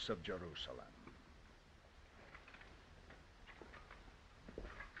gates of Jerusalem.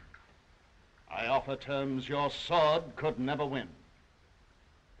 I offer terms your sword could never win.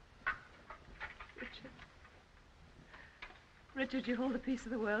 Richard, you hold the peace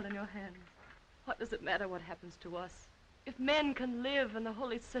of the world in your hands. What does it matter what happens to us? If men can live and the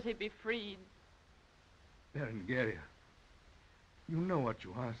holy city be freed. Berengaria, you know what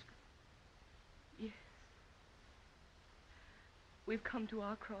you ask. Yes. We've come to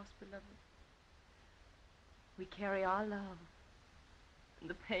our cross, beloved. We carry our love and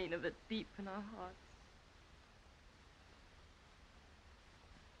the pain of it deep in our hearts.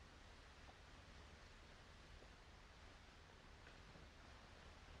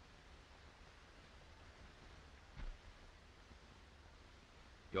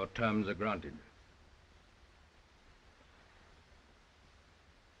 Your terms are granted.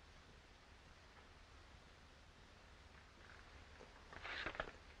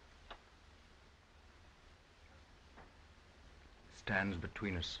 Stands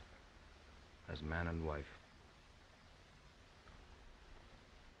between us as man and wife.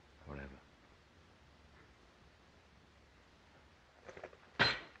 Forever.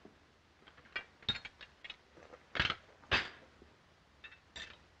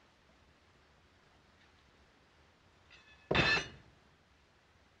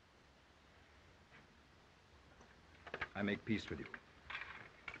 I make peace with you.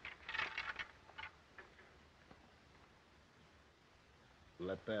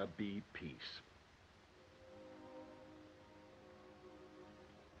 Let there be peace.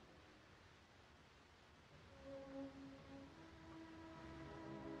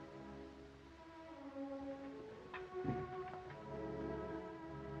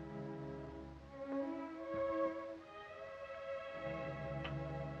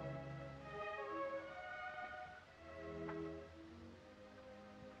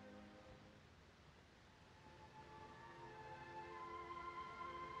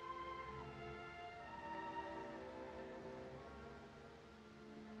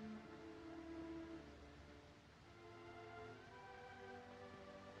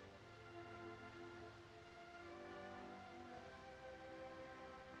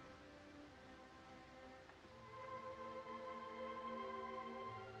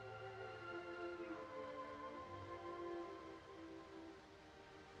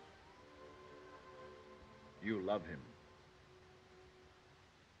 You love him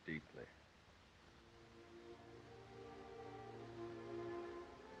deeply.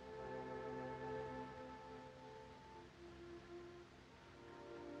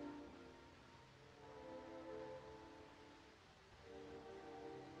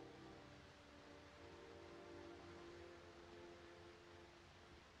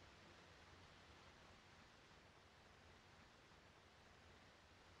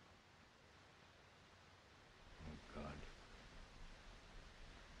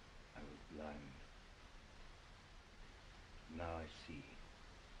 Blind. Now I see.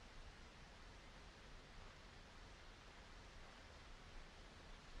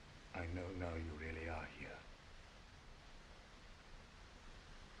 I know now you really are here.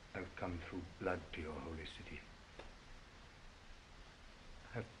 I've come through blood to your holy city.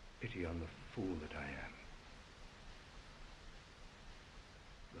 Have pity on the fool that I am.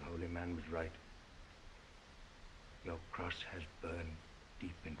 The holy man was right. Your cross has burned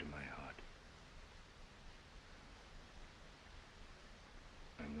deep into my heart.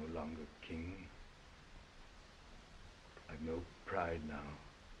 I'm no longer king. I've no pride now.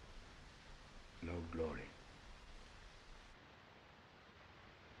 No glory.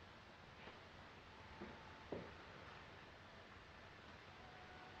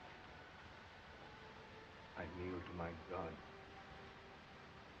 I kneel to my God.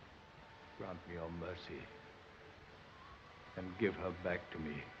 Grant me your mercy and give her back to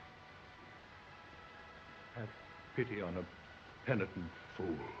me. Have pity on a penitent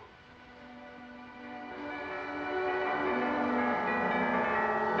fool.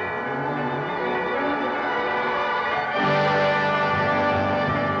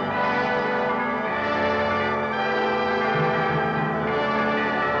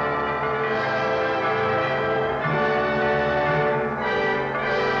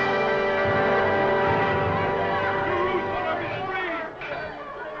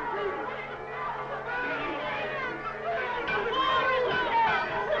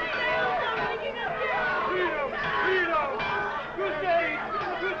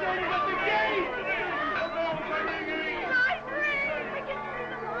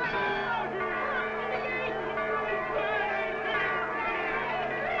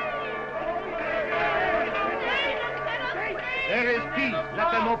 There is peace.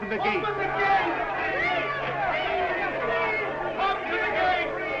 Let them open the gate. Open the gate! Up to the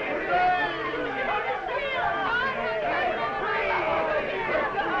gate!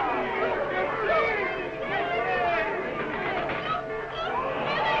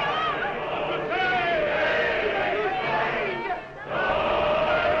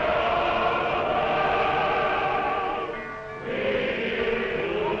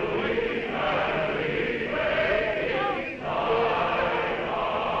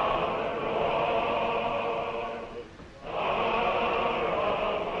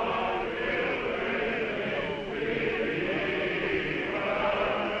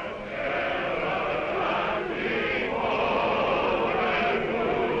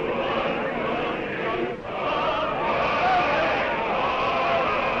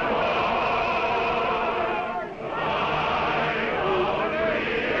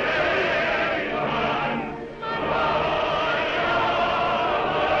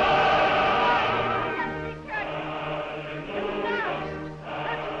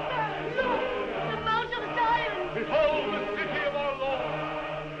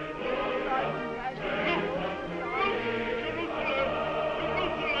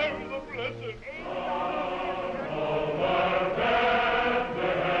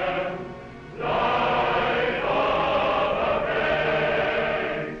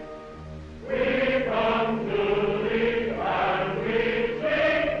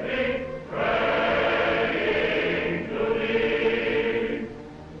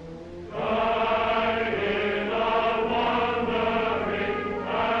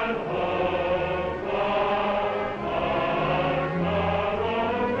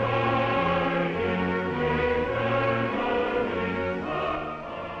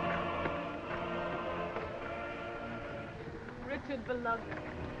 Richard, beloved,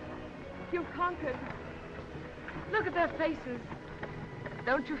 you've conquered. Look at their faces.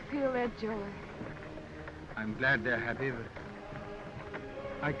 Don't you feel their joy? I'm glad they're happy, but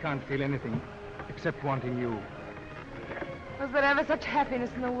I can't feel anything except wanting you. Was there ever such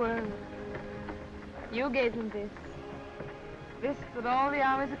happiness in the world? You gave them this. This that all the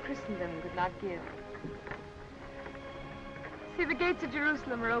armies of Christendom could not give. See, the gates of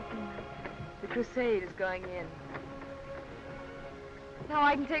Jerusalem are open. The crusade is going in. Now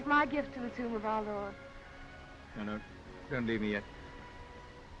I can take my gift to the tomb of our Lord. No, don't leave me yet.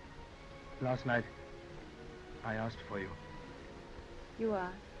 Last night, I asked for you. You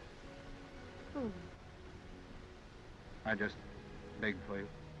are? Who? I just begged for you.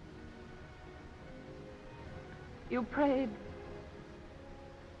 You prayed.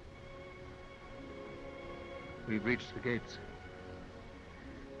 We've reached the gates.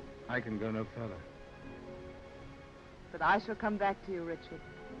 I can go no further. But I shall come back to you, Richard.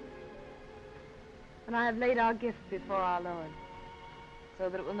 And I have laid our gift before our Lord, so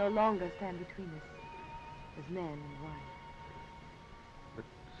that it will no longer stand between us as man and wife. But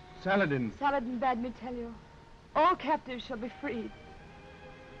Saladin... Saladin bade me tell you, all captives shall be freed.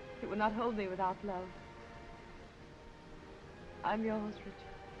 He would not hold me without love. I'm yours, Richard.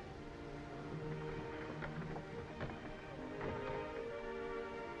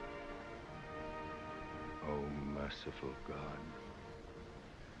 Oh, merciful God.